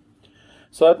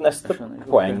 Så et neste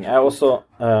poeng er også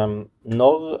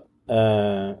når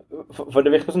for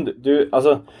det virker som du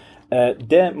altså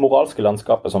det moralske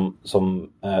landskapet som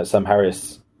Sam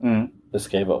Harris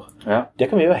beskriver, det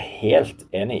kan vi være helt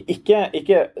enig i.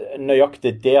 Ikke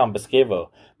nøyaktig det han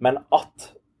beskriver, men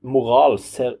at moral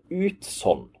ser ut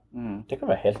sånn, det kan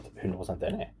vi være helt 100%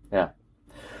 enig i. Ja.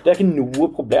 Det er ikke noe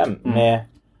problem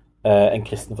med en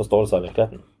kristen forståelse av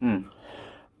virkeligheten.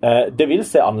 Det vil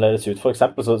se annerledes ut. For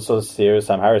eksempel så sier jo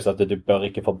Sam Harris at du bør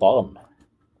ikke få barn.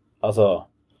 Altså,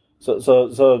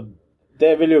 så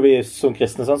det vil jo vi som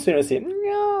kristne sannsynligvis si,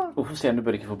 ja. Hvorfor sier han du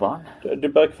bør ikke få barn? Du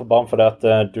bør ikke få barn fordi at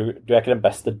du er ikke den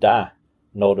beste deg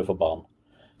når du får barn.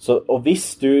 Så, og hvis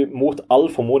du mot all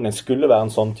formodning skulle være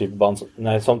en sånn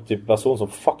type person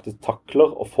som faktisk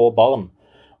takler å få barn,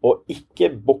 og ikke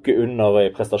bukke under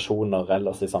i prestasjoner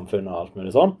ellers i samfunnet og alt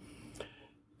mulig sånn,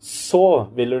 så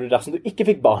ville du, dersom du ikke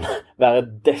fikk barn, være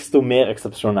desto mer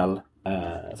eksepsjonell.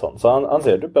 Sånn. Så han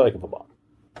sier, du bør ikke få barn.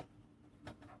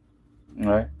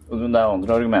 Nei, og det er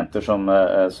andre argumenter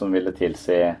som ville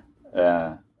tilsi...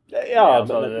 men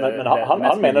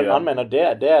han mener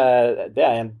det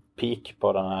er en peak på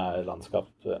denne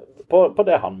landskapet, på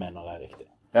det han mener er riktig.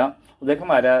 Ja, og det kan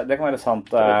være sant,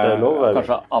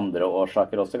 kanskje andre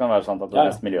årsaker også. Det kan være sant at det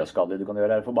mest miljøskadelige du kan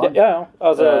gjøre er for barn. Ja.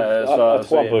 Altså, jeg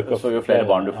tror han bruker... Så jo flere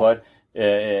barn du får,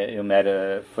 jo mer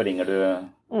forringer du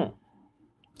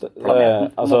planeten.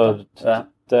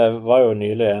 Det var jo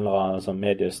nylig en eller annen sånn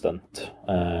mediestunt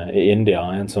i India,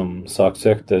 en som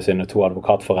saksøkte sine 2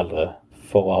 advokatforeldre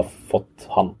for å ha fått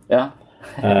han. Ja.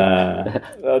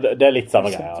 Det er litt samme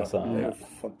greie, altså. Det er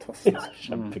fantastisk.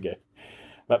 Kjempegøy.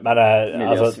 Men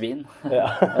altså, svin.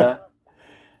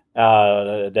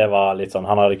 det var litt sånn,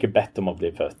 han hadde ikke bedt om å bli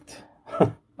født.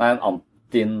 Nei, en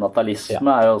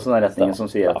antinatalisme er jo også den retningen som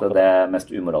sier at det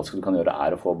mest umoralske du kan gjøre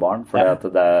er å få barn, for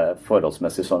det er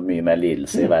forholdsmessig så mye mer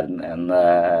lidelse i verden enn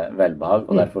velbehag,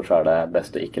 og derfor så er det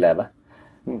best å ikke leve.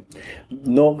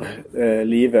 Når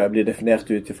livet blir definert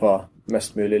ut ifra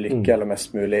mest mulig lykke eller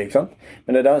mest mulig, ikke sant?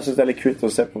 Men det der jeg synes det er litt kult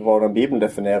å se på hvordan Bibelen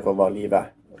definerer hva livet er.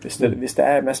 Hvis det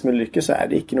er mest mulig lykke, så er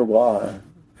det ikke noe bra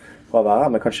å være her,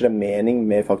 men kanskje det er mening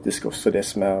med faktisk også det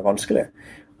som er vanskelig.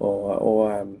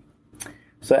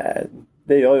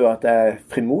 Det gjør jo at jeg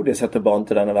frimodig setter barn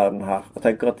til denne verden her, og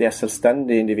tenker at de er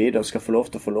selvstendige individer og skal få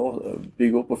lov til å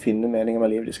bygge opp og finne meninger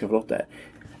med livet. De skal få lov til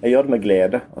jeg gjør det med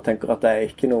glede, og tenker at det er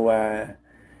ikke noe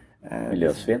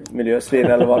miljøsvin,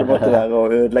 eller hva det måtte være, og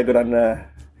ødelegger denne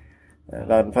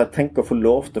verden. For jeg tenker å få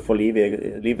lov til å få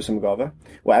livet som gave.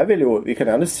 Og jeg vil jo, vi kan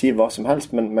gjerne si hva som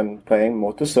helst, men på en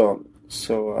måte så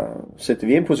sitter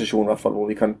vi i en posisjon i hvert fall, hvor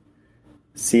vi kan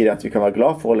si det at vi kan være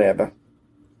glad for å leve.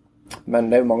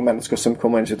 Men det er jo mange mennesker som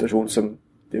kommer i en situasjon som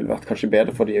det ville vært kanskje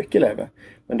bedre for de å ikke leve.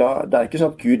 Men da er det ikke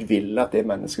sånn at Gud ville at det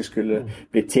mennesket skulle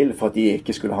bli til for at de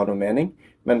ikke skulle ha noe mening.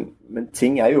 Men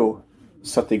ting er jo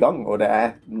satt i gang, og det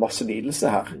er masse lidelse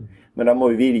her. Men da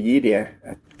må vi gi dem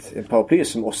en paraply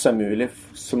som også er mulig,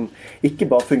 som ikke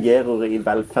bare fungerer i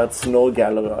velferds-Norge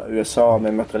eller USA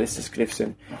med materialistisk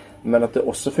livssyn, men at det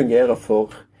også fungerer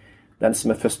for den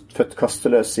som er født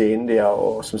kasteløs i India,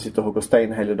 og som sitter og hogger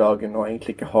stein hele dagen og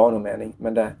egentlig ikke har noe mening.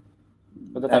 Men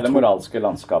dette er det moralske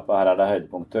landskapet. Her er det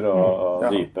høydepunkter og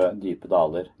dype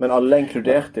daler. Men alle er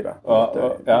inkludert i det.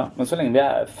 Men så lenge vi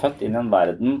er født inn i en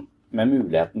verden med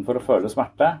muligheten for å føle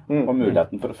smerte og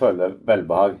muligheten for å føle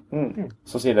velbehag,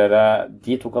 så sier dere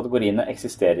de 2 kategoriene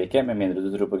eksisterer ikke med mindre du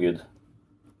tror på Gud.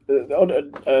 Og det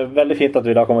er veldig fint at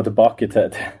vi da kommer tilbake til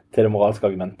det moralske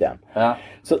argumentet igjen. Ja.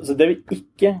 Så det vi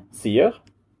ikke sier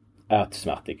er at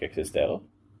smerte ikke eksisterer.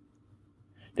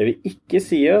 Det vi ikke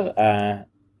sier er...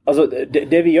 Altså,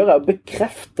 det vi gjør er å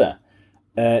bekrefte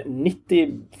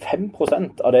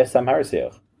 95% av det Sam Harris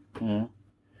sier.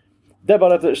 Det er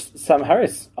bare at Sam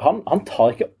Harris, han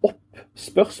tar ikke opp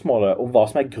spørsmålet om hva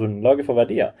som er grunnlaget for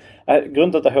verdier.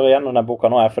 Grunnen til at jeg hører igjennom denne boka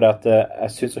nå er fordi at jeg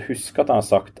synes å huske at han har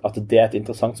sagt at det er et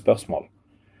interessant spørsmål.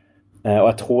 Og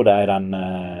jeg tror det er i den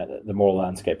The Moral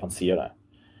Landscape han sier det.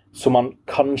 Som han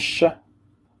kanskje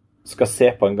skal se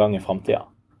på en gang i fremtiden.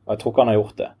 Og jeg tror ikke han har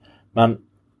gjort det. Men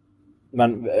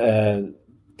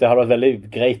det hadde vært veldig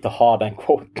greit å ha den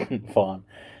quoten for han.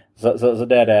 Så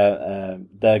det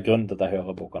er grunnen til at jeg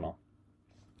hører boka nå.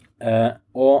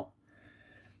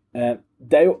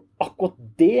 Det er jo akkurat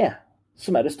det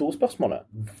som er det store spørsmålet.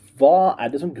 Hva er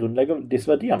det som grunnlegger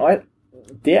disse verdiene? Og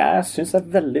det synes jeg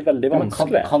er veldig, veldig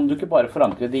vanskelig. Kan du ikke bare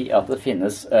forankre det i at det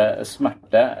finnes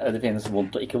smerte, det finnes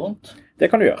vondt og ikke vondt? Det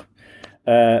kan du gjøre.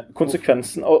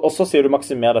 Konsekvensen, og så sier du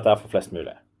maksimer dette for flest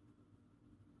mulig.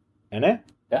 Enig?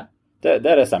 Ja. Det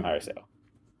er det Sam Harris sier.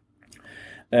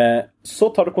 Så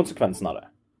tar du konsekvensen av det.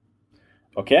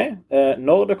 Ok,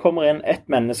 når det kommer inn et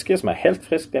menneske som er helt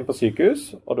friskt inn på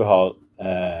sykehus, og du har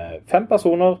 5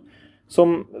 personer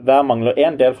som hver mangler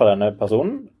en del fra denne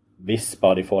personen, hvis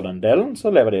bare de får den delen, så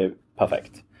lever de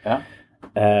perfekt. Ja.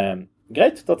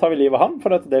 Greit, da tar vi livet av han,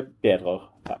 for det bedrer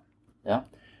 5. Ja.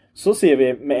 Så sier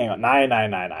vi med en gang, nei,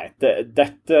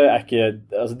 dette er ikke,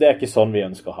 altså det er ikke sånn vi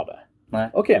ønsker å ha det. Nei.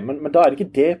 Ok, men da er det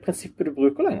ikke det prinsippet du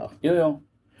bruker lenger. Jo.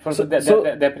 For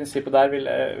det prinsippet der vil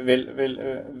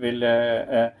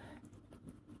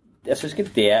jeg synes ikke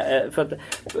det, for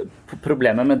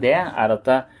problemet med det er at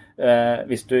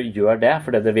hvis du gjør det,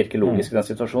 fordi det virker logisk i den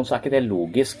situasjonen, så er ikke det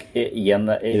logisk i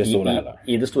det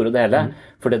store og det hele.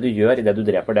 For det du gjør i det du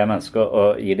dreper det mennesket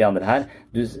og gir de andre her,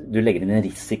 du legger inn en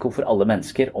risiko for alle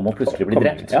mennesker om å plutselig bli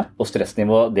drept. Ja. Og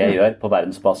stressnivået det gjør på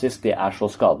verdensbasis, det er så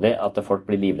skadelig at folk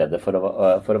blir livredde for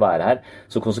å være her.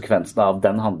 Så konsekvensen av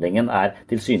den handlingen er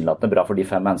tilsynelatende bra for de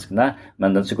 5 menneskene,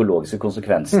 men den psykologiske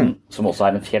konsekvensen, som også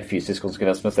er en helt fysisk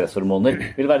konsekvens med stresshormoner,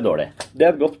 vil være dårlig. Det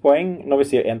er et godt poeng når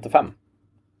vi sier 1-5.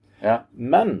 Ja.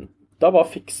 Men da bare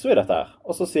fikser vi dette her.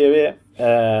 Og så sier vi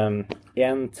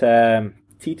 1 til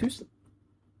 10 000.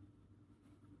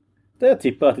 det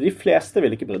tipper at de fleste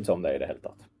ville ikke brydd seg om det i det hele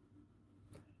tatt.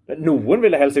 Noen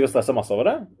ville helt sikkert stresse masse over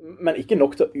det, men ikke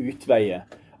nok til å utveie.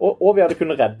 Og vi hadde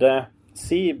kunnet redde,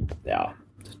 si,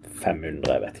 500,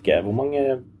 jeg vet ikke hvor mange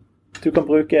du kan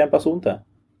bruke en person til.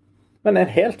 Men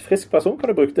en helt frisk person kan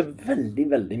du bruke til veldig,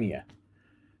 veldig mye.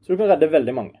 Så du kan redde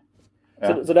veldig mange.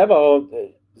 Ja. Så det er bare å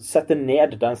sette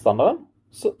ned den standarden,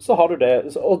 så har du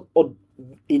det. Og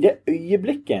i det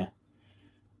øyeblikket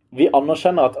vi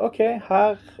anerkjenner at, ok,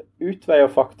 her utveier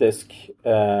faktisk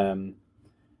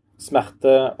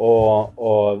smerte og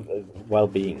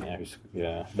well-being, jeg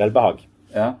husker, velbehag.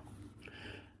 Ja.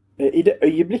 I det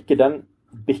øyeblikket den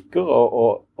bikker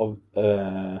og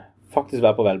faktisk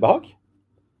være på velbehag,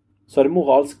 så er det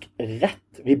moralsk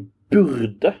rett. Vi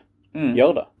burde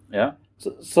gjøre det. Ja.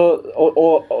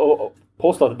 Og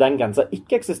påstå at den grensen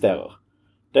ikke eksisterer,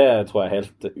 det tror jeg er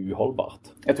helt uholdbart.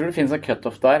 Jeg tror det finnes en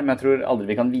cut-off der, men jeg tror aldri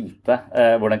vi kan vite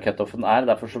hvor den cut-offen er.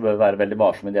 Derfor så bør vi være veldig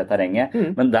varsomme i det terrenget.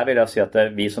 Men der vil jeg si at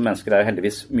vi som mennesker er jo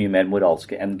heldigvis mye mer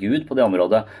moralske enn Gud på det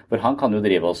området. For han kan jo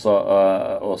drive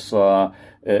også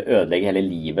ødelegge hele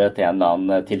livet til en eller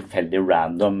annen tilfeldig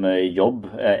random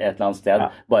jobb et eller annet sted,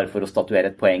 bare for å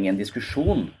statuere et poeng i en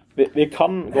diskusjon. Vi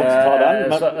kan godt ta den,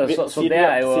 men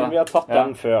siden vi har tatt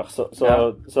den før,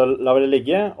 så lar vi det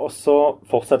ligge, og så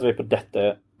fortsetter vi på dette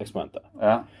eksperimentet.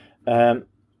 Ja.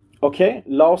 Ok,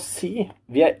 la oss si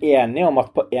vi er enige om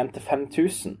at på 1 til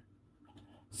 5000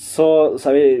 så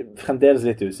er vi fremdeles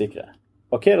litt usikre.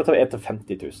 Ok, da tar vi 1 til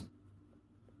 50 000.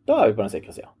 Da er vi på den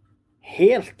sikre siden.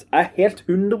 Helt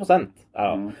 100%,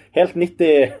 helt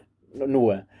 90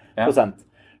 noe prosent,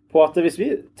 på at hvis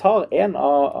vi tar en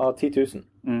av 10 000,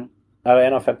 eller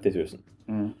en av 50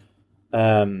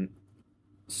 000,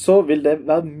 så vil det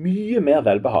være mye mer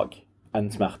velbehag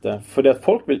enn smerte, fordi at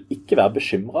folk vil ikke være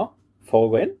bekymret for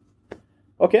å gå inn.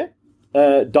 Ok,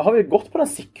 da har vi gått på den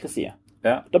sikre siden.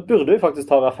 Ja. Da burde vi faktisk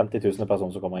ta hver 50 000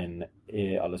 person som kommer inn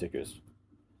i alle sykehus.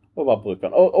 Og bare bruke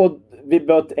den. Og vi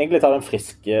bør egentlig ta den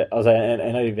friske, altså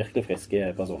en av de virkelig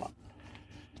friske personene.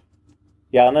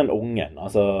 Gjerne en ungen,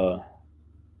 altså.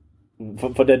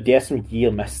 For det er det som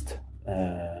gir mest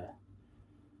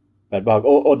velbehag.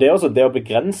 Og det er også det å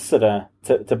begrense det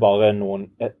til bare noen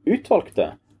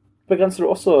utvalgte, begrenser du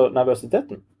også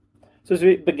nervøsiteten. Så hvis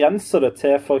vi begrenser det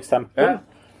til for eksempel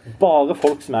bare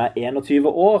folk som er 21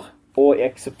 år og i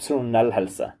eksepsjonell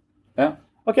helse. Ja.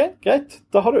 Ok, greit.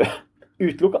 Da har du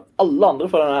utelukket alle andre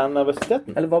fra denne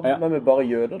nervøsiteten. Eller hva med bare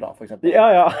jøder da, for eksempel?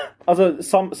 Ja. Altså,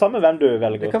 samme hvem du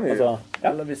velger. Det kan vi jo. Altså,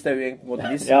 eller hvis det er jo på en måte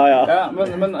Ja.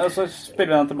 Men så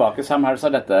spiller vi den tilbake. Sam her så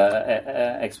er dette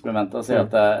eksperimentet og sier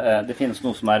at det finnes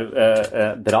noe som er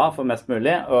bra for mest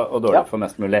mulig og dårlig for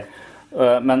mest mulig.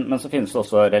 Men så finnes det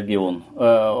også religion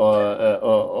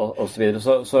og så videre.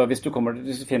 Så hvis du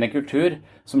finner en kultur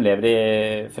som lever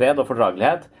i fred og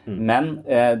fordragelighet, men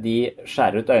de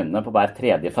skjærer ut øynene på hver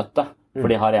tredje fødte, for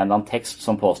de har en eller annen tekst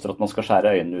som påstår at man skal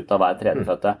skjære øynene ut av hver tredje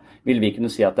fødte, vil vi kunne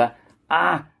si at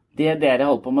det dere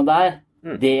holder på med der,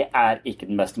 det er ikke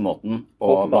den beste måten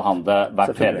å behandle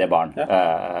hvert tredje barn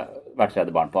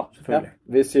på. Selvfølgelig.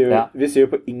 Vi sier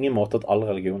jo på ingen måte at all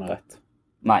religion er rett.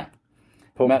 Nei.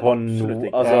 Vi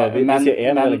sier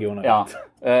en religion er rett.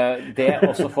 Det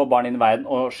også får barn inn i verden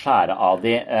og skjære av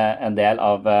de en del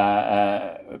av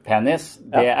penis,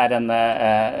 det er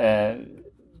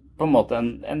på en måte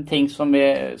en ting som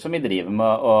vi driver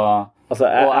med og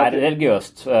er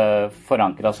religiøst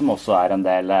forankret, som også er en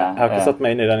del Jeg har ikke satt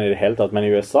meg inn i den i det hele tatt, men i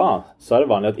USA så er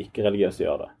det vanlig at ikke religiøse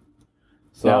gjør det.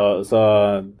 Så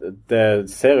det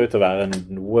ser ut til å være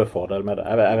noe fordel med det.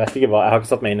 Jeg vet ikke hva, jeg har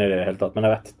ikke satt meg inn i det hele tatt, men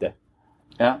jeg vet det.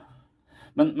 Ja.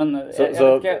 Men jeg vet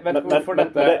ikke hvorfor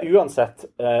dette... Men det uansett,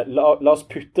 la oss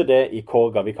putte det i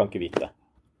korga, vi kan ikke vite.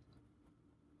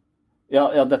 Ja,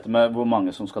 dette med hvor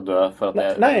mange som skal dø for at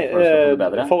det skal få det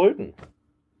bedre. Forhuden.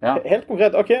 Ja. Helt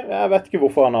konkret, ok, jeg vet ikke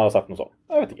hvorfor han har sagt noe sånt.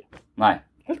 Jeg vet ikke. Nei.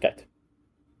 Helt greit.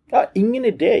 Jeg har ingen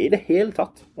idé i det hele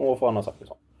tatt om hvorfor han har sagt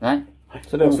noe sånt. Nei.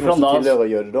 Så det er jo som tilhører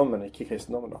jødedommen, ikke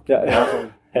kristendommen da. Ja.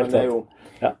 Helt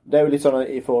det er jo litt sånn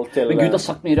i forhold til... Men Gud har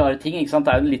sagt mye rare ting, ikke sant?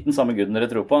 Det er jo litt den samme Guden dere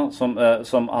tror på, som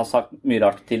har sagt mye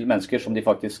rart til mennesker som de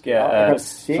faktisk gjør. Jeg kan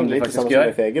si litt det samme som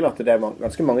i Fegel, at det er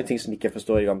ganske mange ting som ikke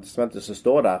forstår i Gamle testamentet som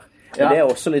står der. Men det er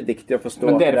også litt viktig å forstå.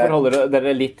 Men dere forholder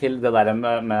dere litt til det der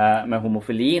med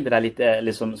homofili, dere er litt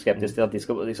liksom skeptiske til at de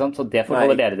skal, ikke sant? Så det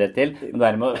forholder dere til, men det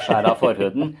der med å skjære av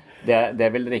forhuden, det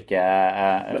vil dere ikke...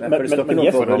 Men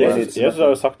Jesus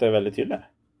har jo sagt det veldig tydelig.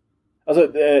 Altså,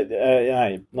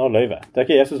 nei, nå løy jeg. Det er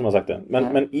ikke Jesus som har sagt det.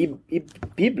 Men i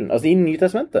Bibelen, altså i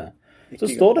Nytestamentet, så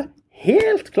står det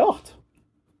helt klart.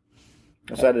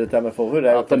 Og så er det dette med forhud.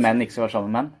 At menn ikke skal være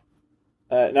sammen med menn?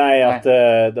 Nei, at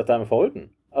dette med forhuden.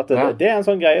 At det en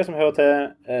sånn greie som hører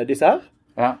til disse her.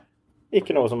 Ja.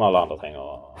 Ikke noe som alle andre trenger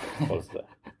å holde seg til.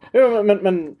 Jo,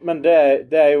 men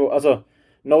det jo, altså,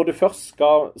 når du først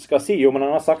skal si, jo, men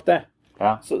han har sagt det,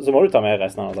 så må du ta med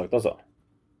resten han har sagt også.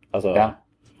 Altså, han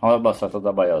har bare sagt at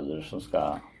det bare jøder som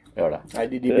skal gjøre det. Nei,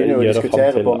 de begynner jo å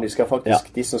diskutere på om de skal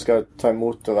faktisk, de som skal ta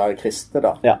imot og være kristne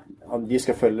da, de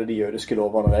skal følge de jødiske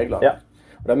lovene og reglene.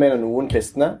 Og da mener noen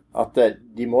kristne at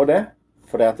de må det,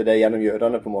 for det er gjennom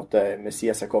jødene på en måte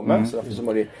Messias er kommet, så derfor så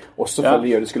må de også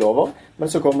følge jødiske lover. Men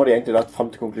så kommer de egentlig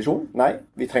frem til konklusjon. Nei,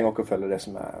 vi trenger ikke å følge det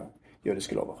som er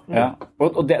jødiske lover. Ja,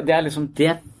 og det er liksom,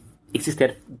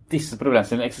 disse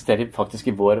problemstillingene eksisterer faktisk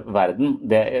i vår verden.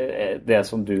 Det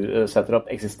som du setter opp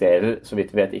eksisterer, så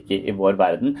vidt vi vet, ikke i vår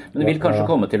verden. Men det vil kanskje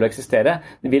komme til å eksistere.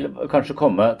 Det vil kanskje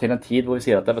komme til en tid hvor vi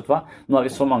sier at, vet du hva, nå har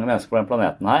vi så mange mennesker på den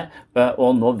planeten her,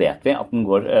 og nå vet vi at den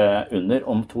går under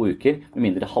om 2 uker, med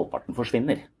mindre halvparten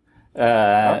forsvinner.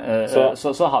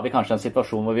 Så har vi kanskje en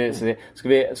situasjon hvor vi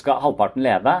skal halvparten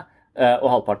leve, og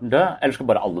halvparten dø, eller skal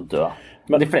bare alle dø?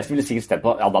 Men de fleste vil sikkert stelle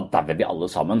på, da dauer vi alle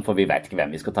sammen, for vi vet ikke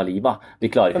hvem vi skal ta livet av. Vi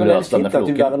klarer ikke å løse denne floken. Men det er litt fint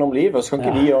at vi verner om livet, og så kan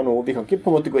ikke vi gjøre noe. Vi kan ikke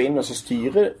på en måte gå inn og så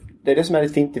styre. Det er det som er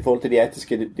litt fint i forhold til de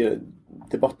etiske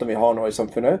debattene vi har nå i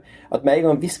samfunnet. At med en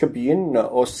gang vi skal begynne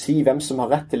å si hvem som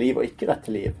har rett til liv og ikke rett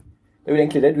til liv. Det er jo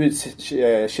egentlig det du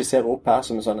skisserer opp her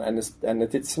som en sånn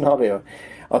endetidsscenario.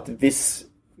 At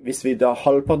hvis vi da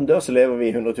halvparten dør, så lever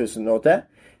vi 100 000 år til.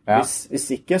 Hvis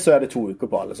ikke, så er det 2 uker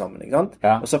på alle sammen, ikke sant?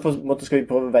 Og så skal vi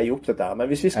prøve å veie opp dette her. Men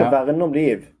hvis vi skal verne om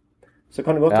liv, så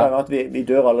kan det godt være at vi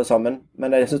dør alle sammen.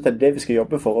 Men jeg synes det er det vi skal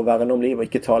jobbe for, å verne om liv og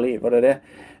ikke ta liv. Og det er det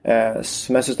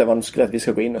som jeg synes det er vanskelig at vi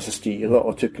skal gå inn og så styre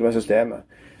og tukle med systemet.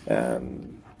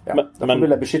 Derfor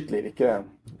vil jeg beskytte liv, ikke...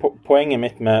 Poenget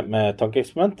mitt med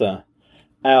tankeeksperimentet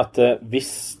er at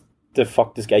hvis det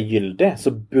faktisk er gyldig,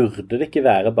 så burde det ikke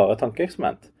være bare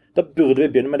tankeeksperiment. Da burde vi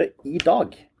begynne med det i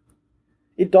dag.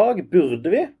 I dag burde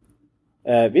vi,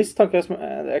 hvis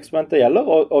tankeeksperimentet gjelder,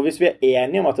 og hvis vi er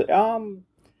enige om at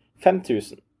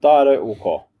 5000, da er det ok.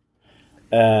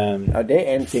 Det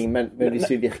er en ting, men hvis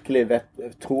vi virkelig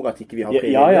tror at ikke vi har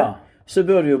frivillige, så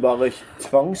bør vi jo bare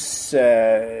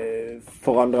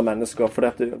forandre mennesker, for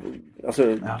dette,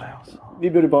 vi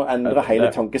burde bare endre hele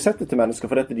tankesettet til mennesker,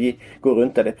 for dette de går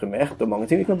rundt og er deprimert, og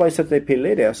mange ting, vi kan bare sette en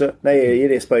pille i det, gi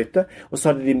det en sprøyte, og så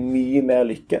hadde de mye mer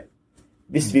lykke.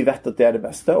 Hvis vi vet at det er det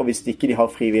beste, og hvis ikke de har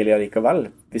frivillige likevel,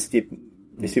 hvis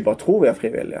vi bare tror vi har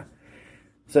frivillige.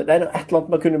 Så det er et eller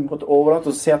annet man kunne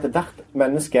overlate og se at hvert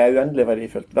menneske er uendelig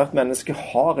verdifullt. Hvert menneske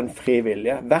har en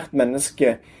frivillige. Hvert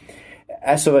menneske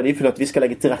er så verdifullt at vi skal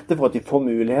legge til rette for at de får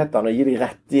mulighetene og gi de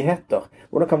rettigheter.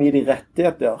 Hvordan kan vi gi de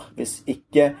rettigheter hvis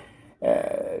ikke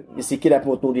det er på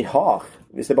en måte noe de har?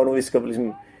 Hvis det er bare noe vi skal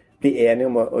liksom... bli enige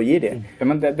om å gi dem. Ja,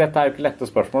 men dette er jo ikke lette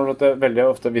spørsmål. Veldig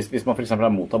ofte, hvis man for eksempel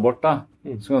er mot abort, så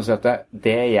kan man si at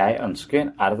det jeg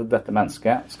ønsker er at dette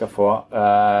mennesket skal få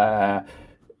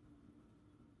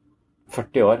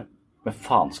 40 år med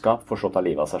faenskap for så å ta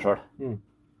livet av seg selv.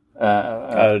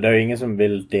 Det er jo ingen som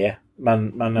vil det. Men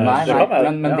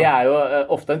det er jo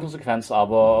ofte en konsekvens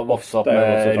av å vokse opp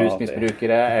med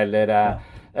rusmisbrukere, eller at...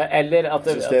 Jeg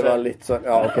synes det var litt sånn,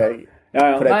 ok...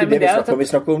 For det er ikke det vi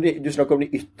snakker om. Du snakker om de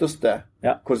ytterste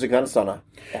konsekvensene.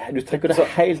 Du trekker det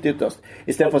helt ytterst.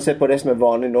 I stedet for å se på det som er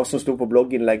vanlig nå, som stod på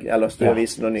blogginnlegg eller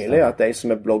Støavisen og nylig, at de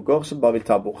som er blogger, som bare vil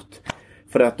ta bort.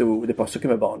 For det passer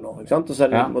ikke med barn nå, ikke sant? Og så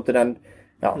er det på en måte den...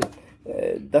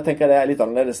 Da tenker jeg det er litt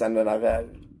annerledes enn den der...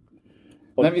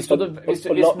 Men hvis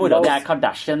mora di er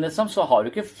Kardashian, liksom, så har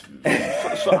du ikke...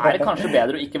 Så er det kanskje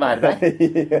bedre å ikke være der.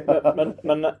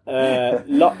 Men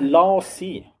la oss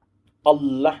si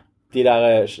alle de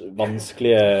der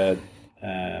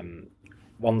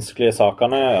vanskelige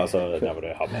sakene, altså det hvor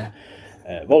det har med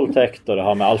voldtekt, og det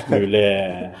har med alt mulig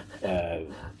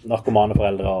narkomane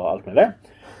foreldre og alt mulig.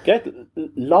 Greit,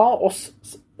 la oss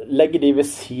legge de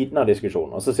ved siden av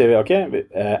diskusjonen, og så sier vi, ok,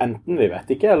 enten vi vet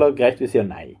ikke, eller greit vi sier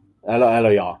nei, eller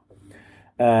ja.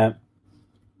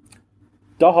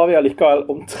 Da har vi allikevel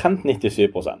omtrent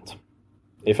 97%,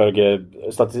 ifølge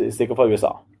statistikker fra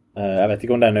USA. Jeg vet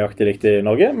ikke om det er nøyaktig likt i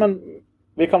Norge, men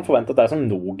vi kan forvente at det er sånn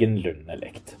noenlunde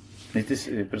likt.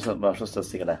 97%, hva er så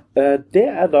statistikk det? Det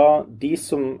er da de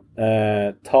som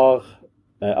tar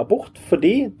abort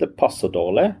fordi det passer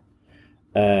dårlig,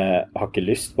 har ikke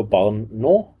lyst på barn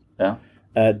nå.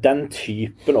 Den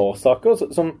typen årsaker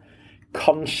som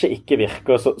kanskje ikke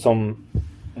virker som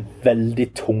veldig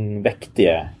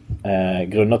tungvektige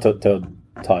grunner til å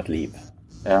ta et liv.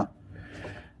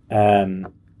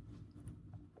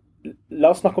 La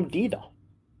oss snakke om de da.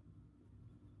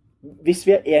 Hvis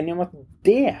vi er enige om at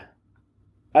det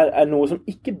er noe som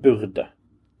ikke burde,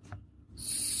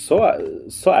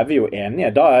 så er vi jo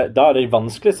enige. Da er de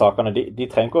vanskelige sakene, de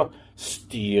trenger ikke å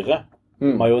styre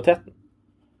majoriteten.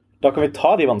 Da kan vi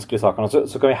ta de vanskelige sakene,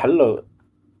 så kan vi heller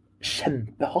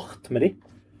kjempe hardt med de.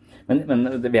 Men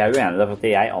vi er jo enige, for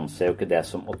jeg anser jo ikke det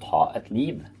som å ta et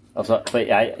liv. Altså, for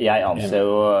jeg anser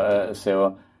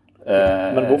jo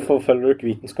Men hvorfor følger du ikke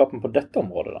vitenskapen på dette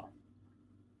området da?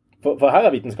 For her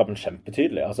er vitenskapen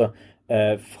kjempetydelig. Altså,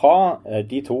 fra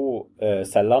de to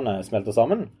cellene smelter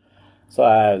sammen, så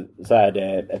er det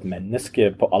et menneske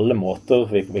på alle måter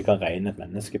vi kan regne et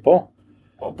menneske på.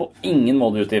 Og på ingen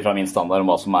måte ut fra min standard om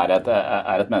hva som er et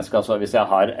menneske. Altså, hvis jeg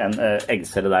har en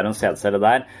eggcelle der og en sædcelle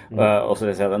der, og så vil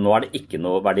jeg si at nå er det ikke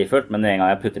noe verdifullt, men en gang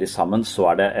jeg putter de sammen,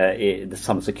 så er det i det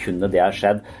samme sekundet det har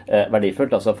skjedd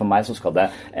verdifullt. Altså for meg så skal det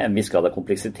en viss grad av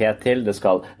kompleksitet til, det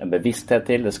skal en bevissthet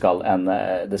til, så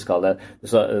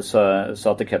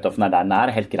at cutoffen er der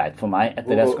nær, helt greit for meg.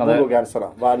 Hvor går grenser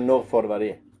da? Når får det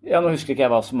verdi? Ja, nå husker ikke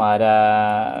jeg hva som er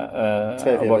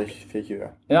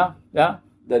 3-4-20. Ja.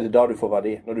 Det er da du får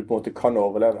verdi, når du på en måte kan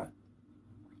overleve.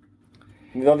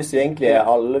 Men hva hvis vi egentlig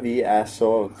alle vi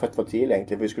så født for tidlig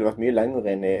egentlig, for vi skulle vært mye lenger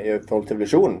inn i forhold til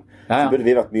evolusjonen, så burde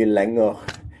vi vært mye lenger,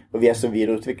 og vi så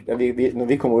videreutviklet. Når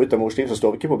vi kommer ut av mors liv, så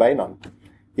står vi ikke på beina.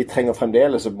 Vi trenger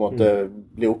fremdeles å på en måte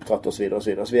bli oppdratt og så videre,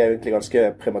 så vi jo egentlig ganske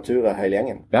premature hele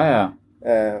gjengen.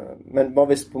 Men hva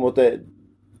hvis på en måte,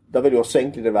 da vil jo også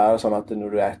egentlig det være sånn at når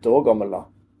du 1 år gammel da,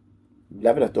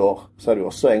 lever et år, så det jo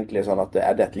også egentlig sånn at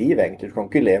det et liv egentlig. Du kan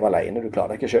ikke leve alene, du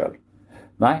klarer det ikke selv.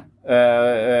 Nei,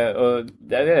 og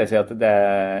det vil jeg si at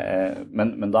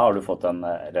men da har du fått en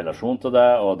relasjon til det,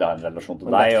 og det har en relasjon til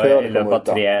deg, og i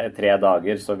løpet av 3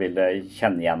 dager så vil det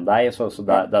kjenne igjen deg, så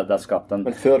det er skapt en...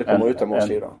 Men før det kommer ut av mors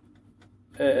liv da?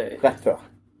 Rett før?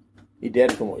 I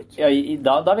det kommer ut? Ja,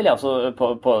 da vil jeg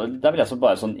altså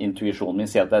bare sånn intuisjonen min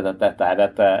si at dette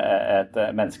et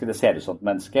menneske, det ser ut som et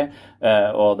menneske,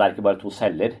 og det ikke bare 2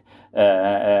 celler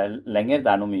lenger,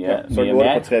 det noe mye mer. Så går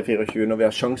det på 3-24 når vi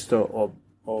har sjanse til å...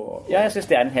 Ja, jeg synes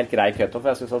det en helt grei cutoff,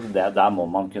 jeg synes at der må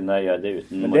man kunne gjøre det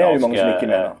uten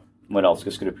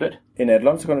moralske skrupler. I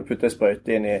Nederland så kan du putte en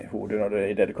sprøyte inn i hodet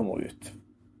i det kommer ut.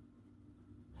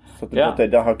 Så da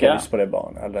har ikke jeg lyst på det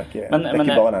barnet, eller det er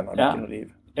ikke barn ennå, det er ikke noe liv.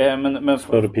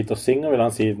 Spør du Peter Singer, vil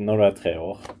han si når du 3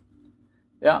 år?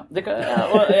 Ja,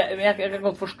 og jeg kan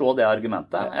godt forstå det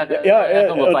argumentet. Jeg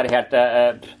kan godt være helt...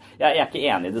 Jeg ikke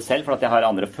enig i det selv, for at jeg har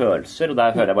andre følelser, og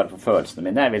der hører jeg bare på følelsene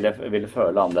mine. Jeg ville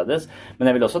føle annerledes. Men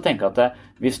jeg vil også tenke at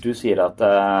hvis du sier at...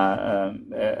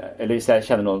 Eller hvis jeg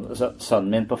kjenner noen... Sønnen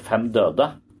min på 5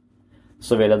 døde,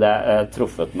 så ville det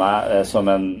truffet meg som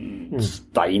en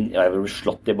stein. Jeg ville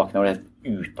slått i bakken, jeg ville helt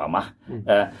ut av meg.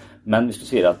 Men hvis du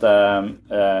sier at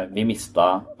vi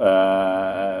mistet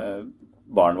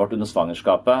barnet vårt under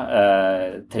svangerskapet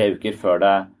 3 uker før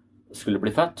det skulle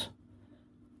bli født,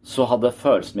 så hadde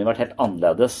følelsen min vært helt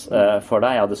annerledes for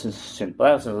deg. Jeg hadde syntes synd på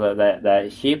deg, jeg synes det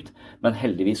kjipt, men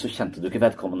heldigvis så kjente du ikke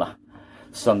vedkommende.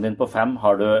 Sønnen din på 5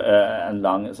 har du en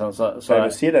lang... Så jeg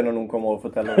vil si det når noen kommer og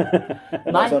forteller det.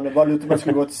 Nei. Hva lurte man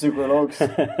skulle gå til psykolog?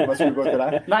 Hva skulle gå til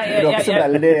deg? Nei, jeg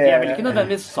vil ikke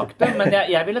nødvendigvis sagt det, men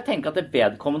jeg ville tenke at det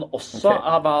vedkommende også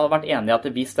hadde vært enig i at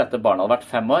hvis dette barnet hadde vært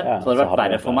 5 år, så hadde det vært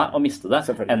verre for meg å miste det,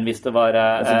 enn hvis det var...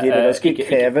 Det er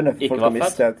krevende for folk å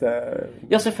miste et...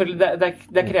 Ja, selvfølgelig,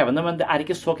 det krevende, men det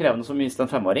ikke så krevende som å miste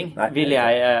en 5-åring, vil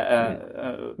jeg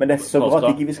men det så bra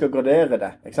at ikke vi skal gradere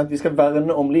det, ikke sant? Vi skal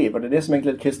verne om liv, og det det som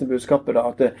et kristne budskapet da,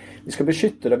 at vi skal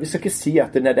beskytte det. Vi skal ikke si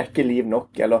at det er ikke liv nok,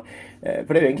 eller,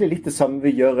 for det jo egentlig litt det samme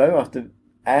vi gjør også, at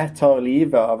jeg tar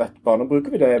livet av et barn, og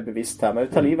bruker vi det bevisst her, men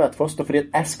jeg tar livet av et foster fordi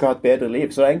at jeg skal ha et bedre liv,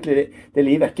 så egentlig det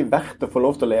livet ikke verdt å få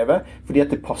lov til å leve, fordi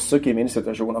at det passer ikke i min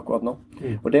situasjon akkurat nå.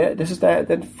 Og det synes jeg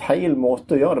det en feil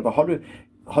måte å gjøre det på.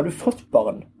 Har du fått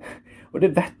barn? Og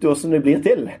det vet du hvordan det blir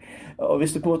til. Og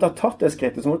hvis du på en måte har tatt det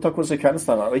skrittet, så må du ta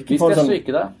konsekvensene. Og ikke hvis de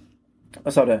syke da? Hva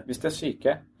sa du? Hvis de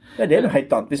syke? Ja, det noe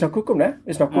helt annet. Vi snakker ikke om det.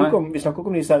 Vi snakker ikke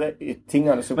om disse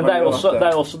tingene som... Men det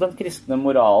jo også den kristne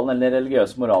moralen, eller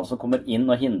religiøse moralen, som kommer inn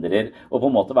og hindrer, og på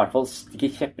en måte i hvert fall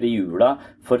stikker kjepper i hjula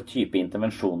for type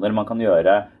intervensjoner man kan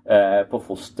gjøre på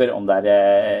foster, om det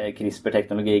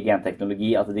CRISPR-teknologi,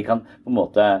 genteknologi, at de kan på en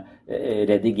måte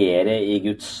redigere i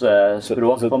Guds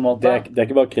språk, på en måte. Det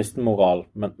ikke bare kristen moral,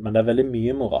 men det veldig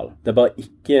mye moral. Det bare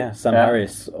ikke Sam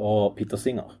Harris og Peter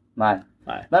Singer.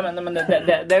 Nei, men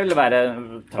det vil være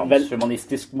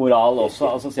transhumanistisk moral også.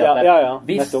 Altså, si at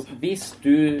hvis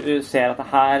du ser at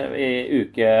her i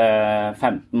uke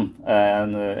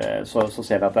 15 så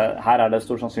ser vi at her det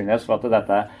stor sannsynlighet for at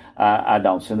dette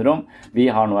Down-syndrom. Vi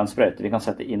har nå en sprøyte vi kan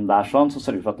sette inn der sånn, så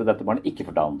sørger vi for at dette barnet ikke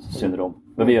får Down-syndrom.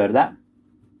 Vil vi gjøre det?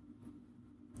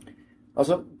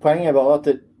 Altså, poenget bare at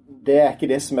det er ikke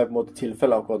det som er på en måte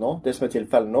tilfellet akkurat nå. Det som er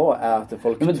tilfellet nå, er at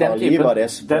folk tar livet av det.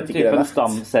 Den typen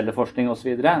stamcelleforskning og så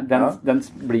videre, den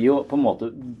blir jo på en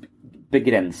måte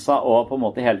begrenset og på en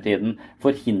måte hele tiden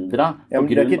forhindret på grunn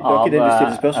av... Det er ikke det du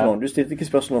stiller spørsmål om. Du stiller ikke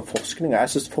spørsmål om forskninga.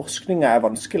 Jeg synes forskninga er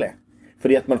vanskelig.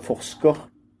 Fordi at man forsker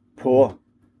på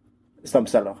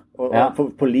stamceller. Og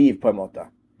på liv, på en måte.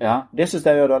 Ja. Det synes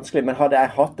jeg er vanskelig. Men hadde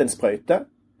jeg hatt en sprøyte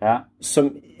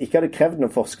som ikke hadde krevd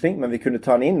noen forskning, men vi kunne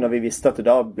ta den inn når vi visste at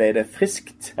da ble det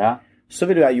friskt, så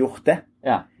ville jeg gjort det.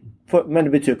 Men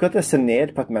det betyr ikke at jeg ser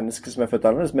ned på et menneske som er født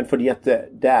annerledes, men fordi at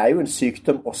det er jo en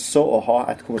sykdom også å ha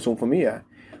et kromosom for mye.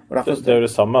 Og derfor, det er jo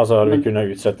det samme, altså hadde vi kunnet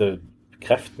utsette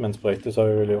kreft med en sprøyte, så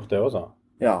hadde vi gjort det også.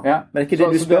 Ja, men ikke det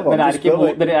du spør om.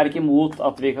 Dere er ikke imot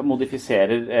at vi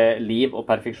modifiserer liv og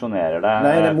perfeksjonerer det?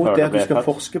 Nei, det er mot det at du skal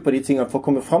forske på de tingene for å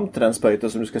komme frem til den sprøyta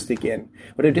som du skal stikke inn.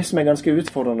 Og det er det som er ganske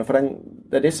utfordrende, for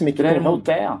det er det som ikke... Dere er imot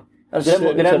det, ja.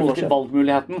 Dere er imot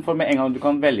valgmuligheten, for med en gang du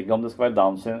kan velge om det skal være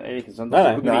Downs eller ikke sånn, så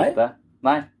skal du vite.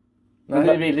 Nei. Men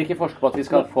dere vil ikke forske på at vi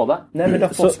skal få det? Nei, men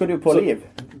da forsker du på liv.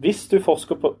 Hvis du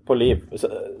forsker på liv,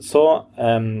 så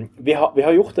vi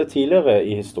har gjort det tidligere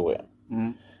i historien.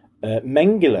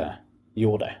 Mengele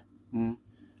gjorde det.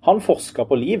 Han forsket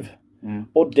på liv,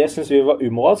 og det synes vi var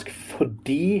umoralsk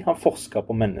fordi han forsket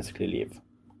på menneskelig liv.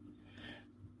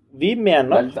 Vi mener...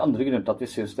 Det er litt andre grunner til at vi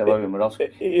synes det var umoralsk.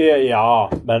 Ja,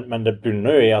 men det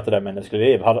bunner jo i at det er menneskelig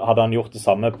liv. Hadde han gjort det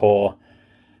samme på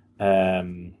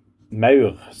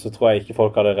maur, så tror jeg ikke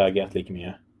folk hadde reagert like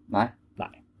mye. Nei.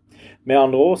 Med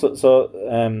andre ord,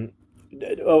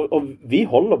 og vi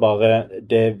holder bare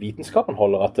det vitenskapen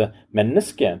holder, at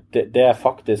mennesket, det er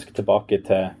faktisk tilbake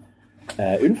til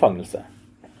unnfangelse.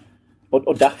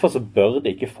 Og derfor så bør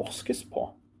det ikke forskes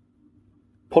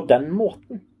på den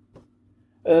måten.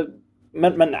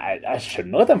 Men jeg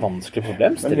skjønner at det er en vanskelig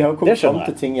problemstilling. Men vi har kommet frem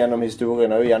til ting gjennom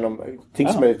historien, og gjennom ting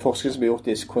som er forskning som er gjort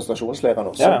i konsentrasjonsleirene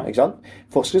også, ikke sant?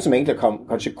 Forskning som egentlig kan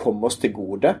kanskje komme oss til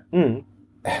gode,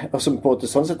 og som på en måte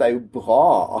sånn sett er jo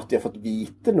bra at de har fått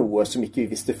vite noe som ikke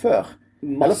vi visste før.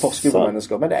 Eller forske på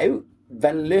mennesker, men det er jo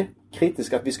veldig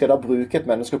kritisk at vi skal da bruke et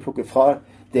menneske og plukke fra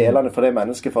delene fra det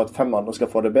mennesket for at 5 andre skal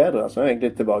få det bedre. Så er jeg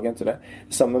egentlig tilbake til det.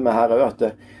 Det samme med her også,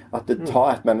 at det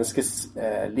tar et menneskes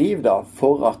liv da,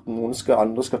 for at noen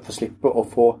andre skal få slippe å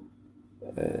få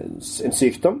en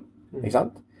sykdom, ikke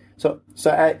sant? Så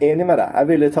jeg er enig med deg. Jeg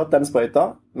ville tatt den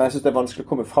sprøyta, men jeg synes det er vanskelig å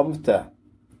komme frem til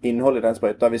innhold i den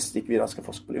sprøyta hvis ikke vi da skal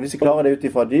forske på det. Hvis vi klarer det ut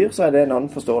ifra dyr, så er det en annen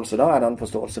forståelse. Da er det en annen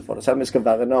forståelse for det. Selv om vi skal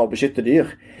verne og beskytte dyr,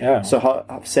 så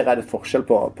ser jeg det forskjell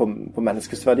på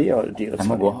menneskets verdi og dyrets verdi. Jeg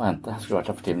må gå og hente. Jeg skulle vært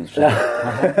her for 10 minutter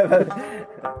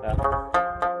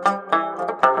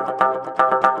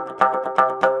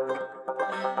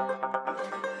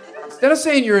Instead of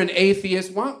saying you're an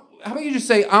atheist, how about you just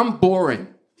say, I'm boring?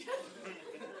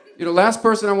 You're the last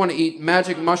person I want to eat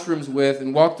magic mushrooms with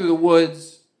and walk through the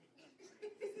woods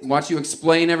and watch you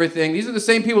explain everything. These are the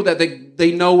same people that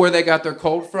they know where they got their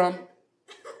cold from.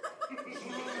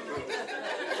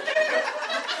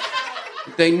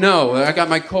 They know, I got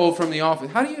my cold from the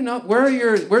office. How do you know?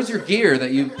 Where's your gear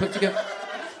that you put together?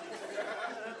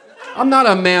 I'm not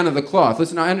a man of the cloth.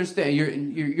 Listen, I understand.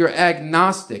 You're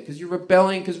agnostic because you're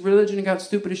rebelling because religion got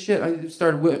stupid as shit. I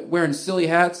started wearing silly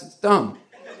hats. It's dumb.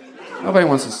 Nobody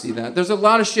wants to see that. There's a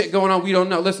lot of shit going on we don't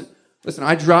know. Listen,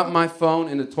 I dropped my phone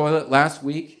in the toilet last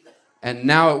week, and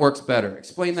now it works better.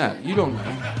 Explain that. You don't know.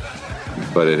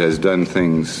 But it has done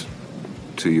things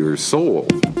to your soul.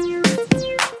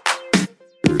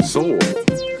 Your soul.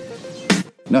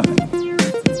 Nothing.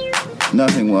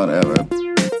 Nothing whatever.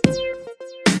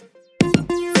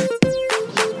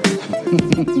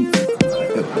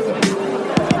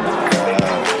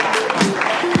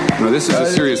 No, this is a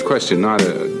serious question, not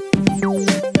a...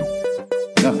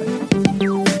 Nothing.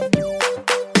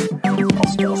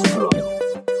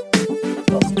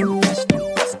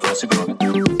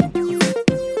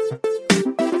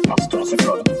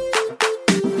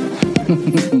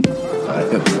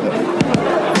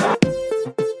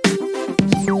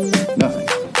 Nothing.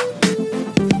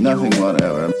 Nothing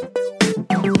whatever.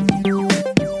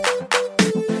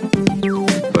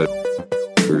 But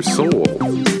your soul.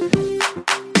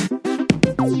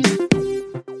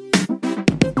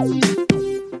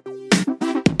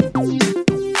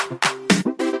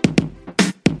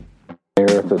 The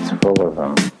earth is full of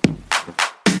them.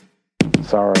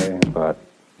 Sorry, but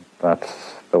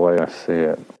that's the way I see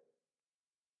it.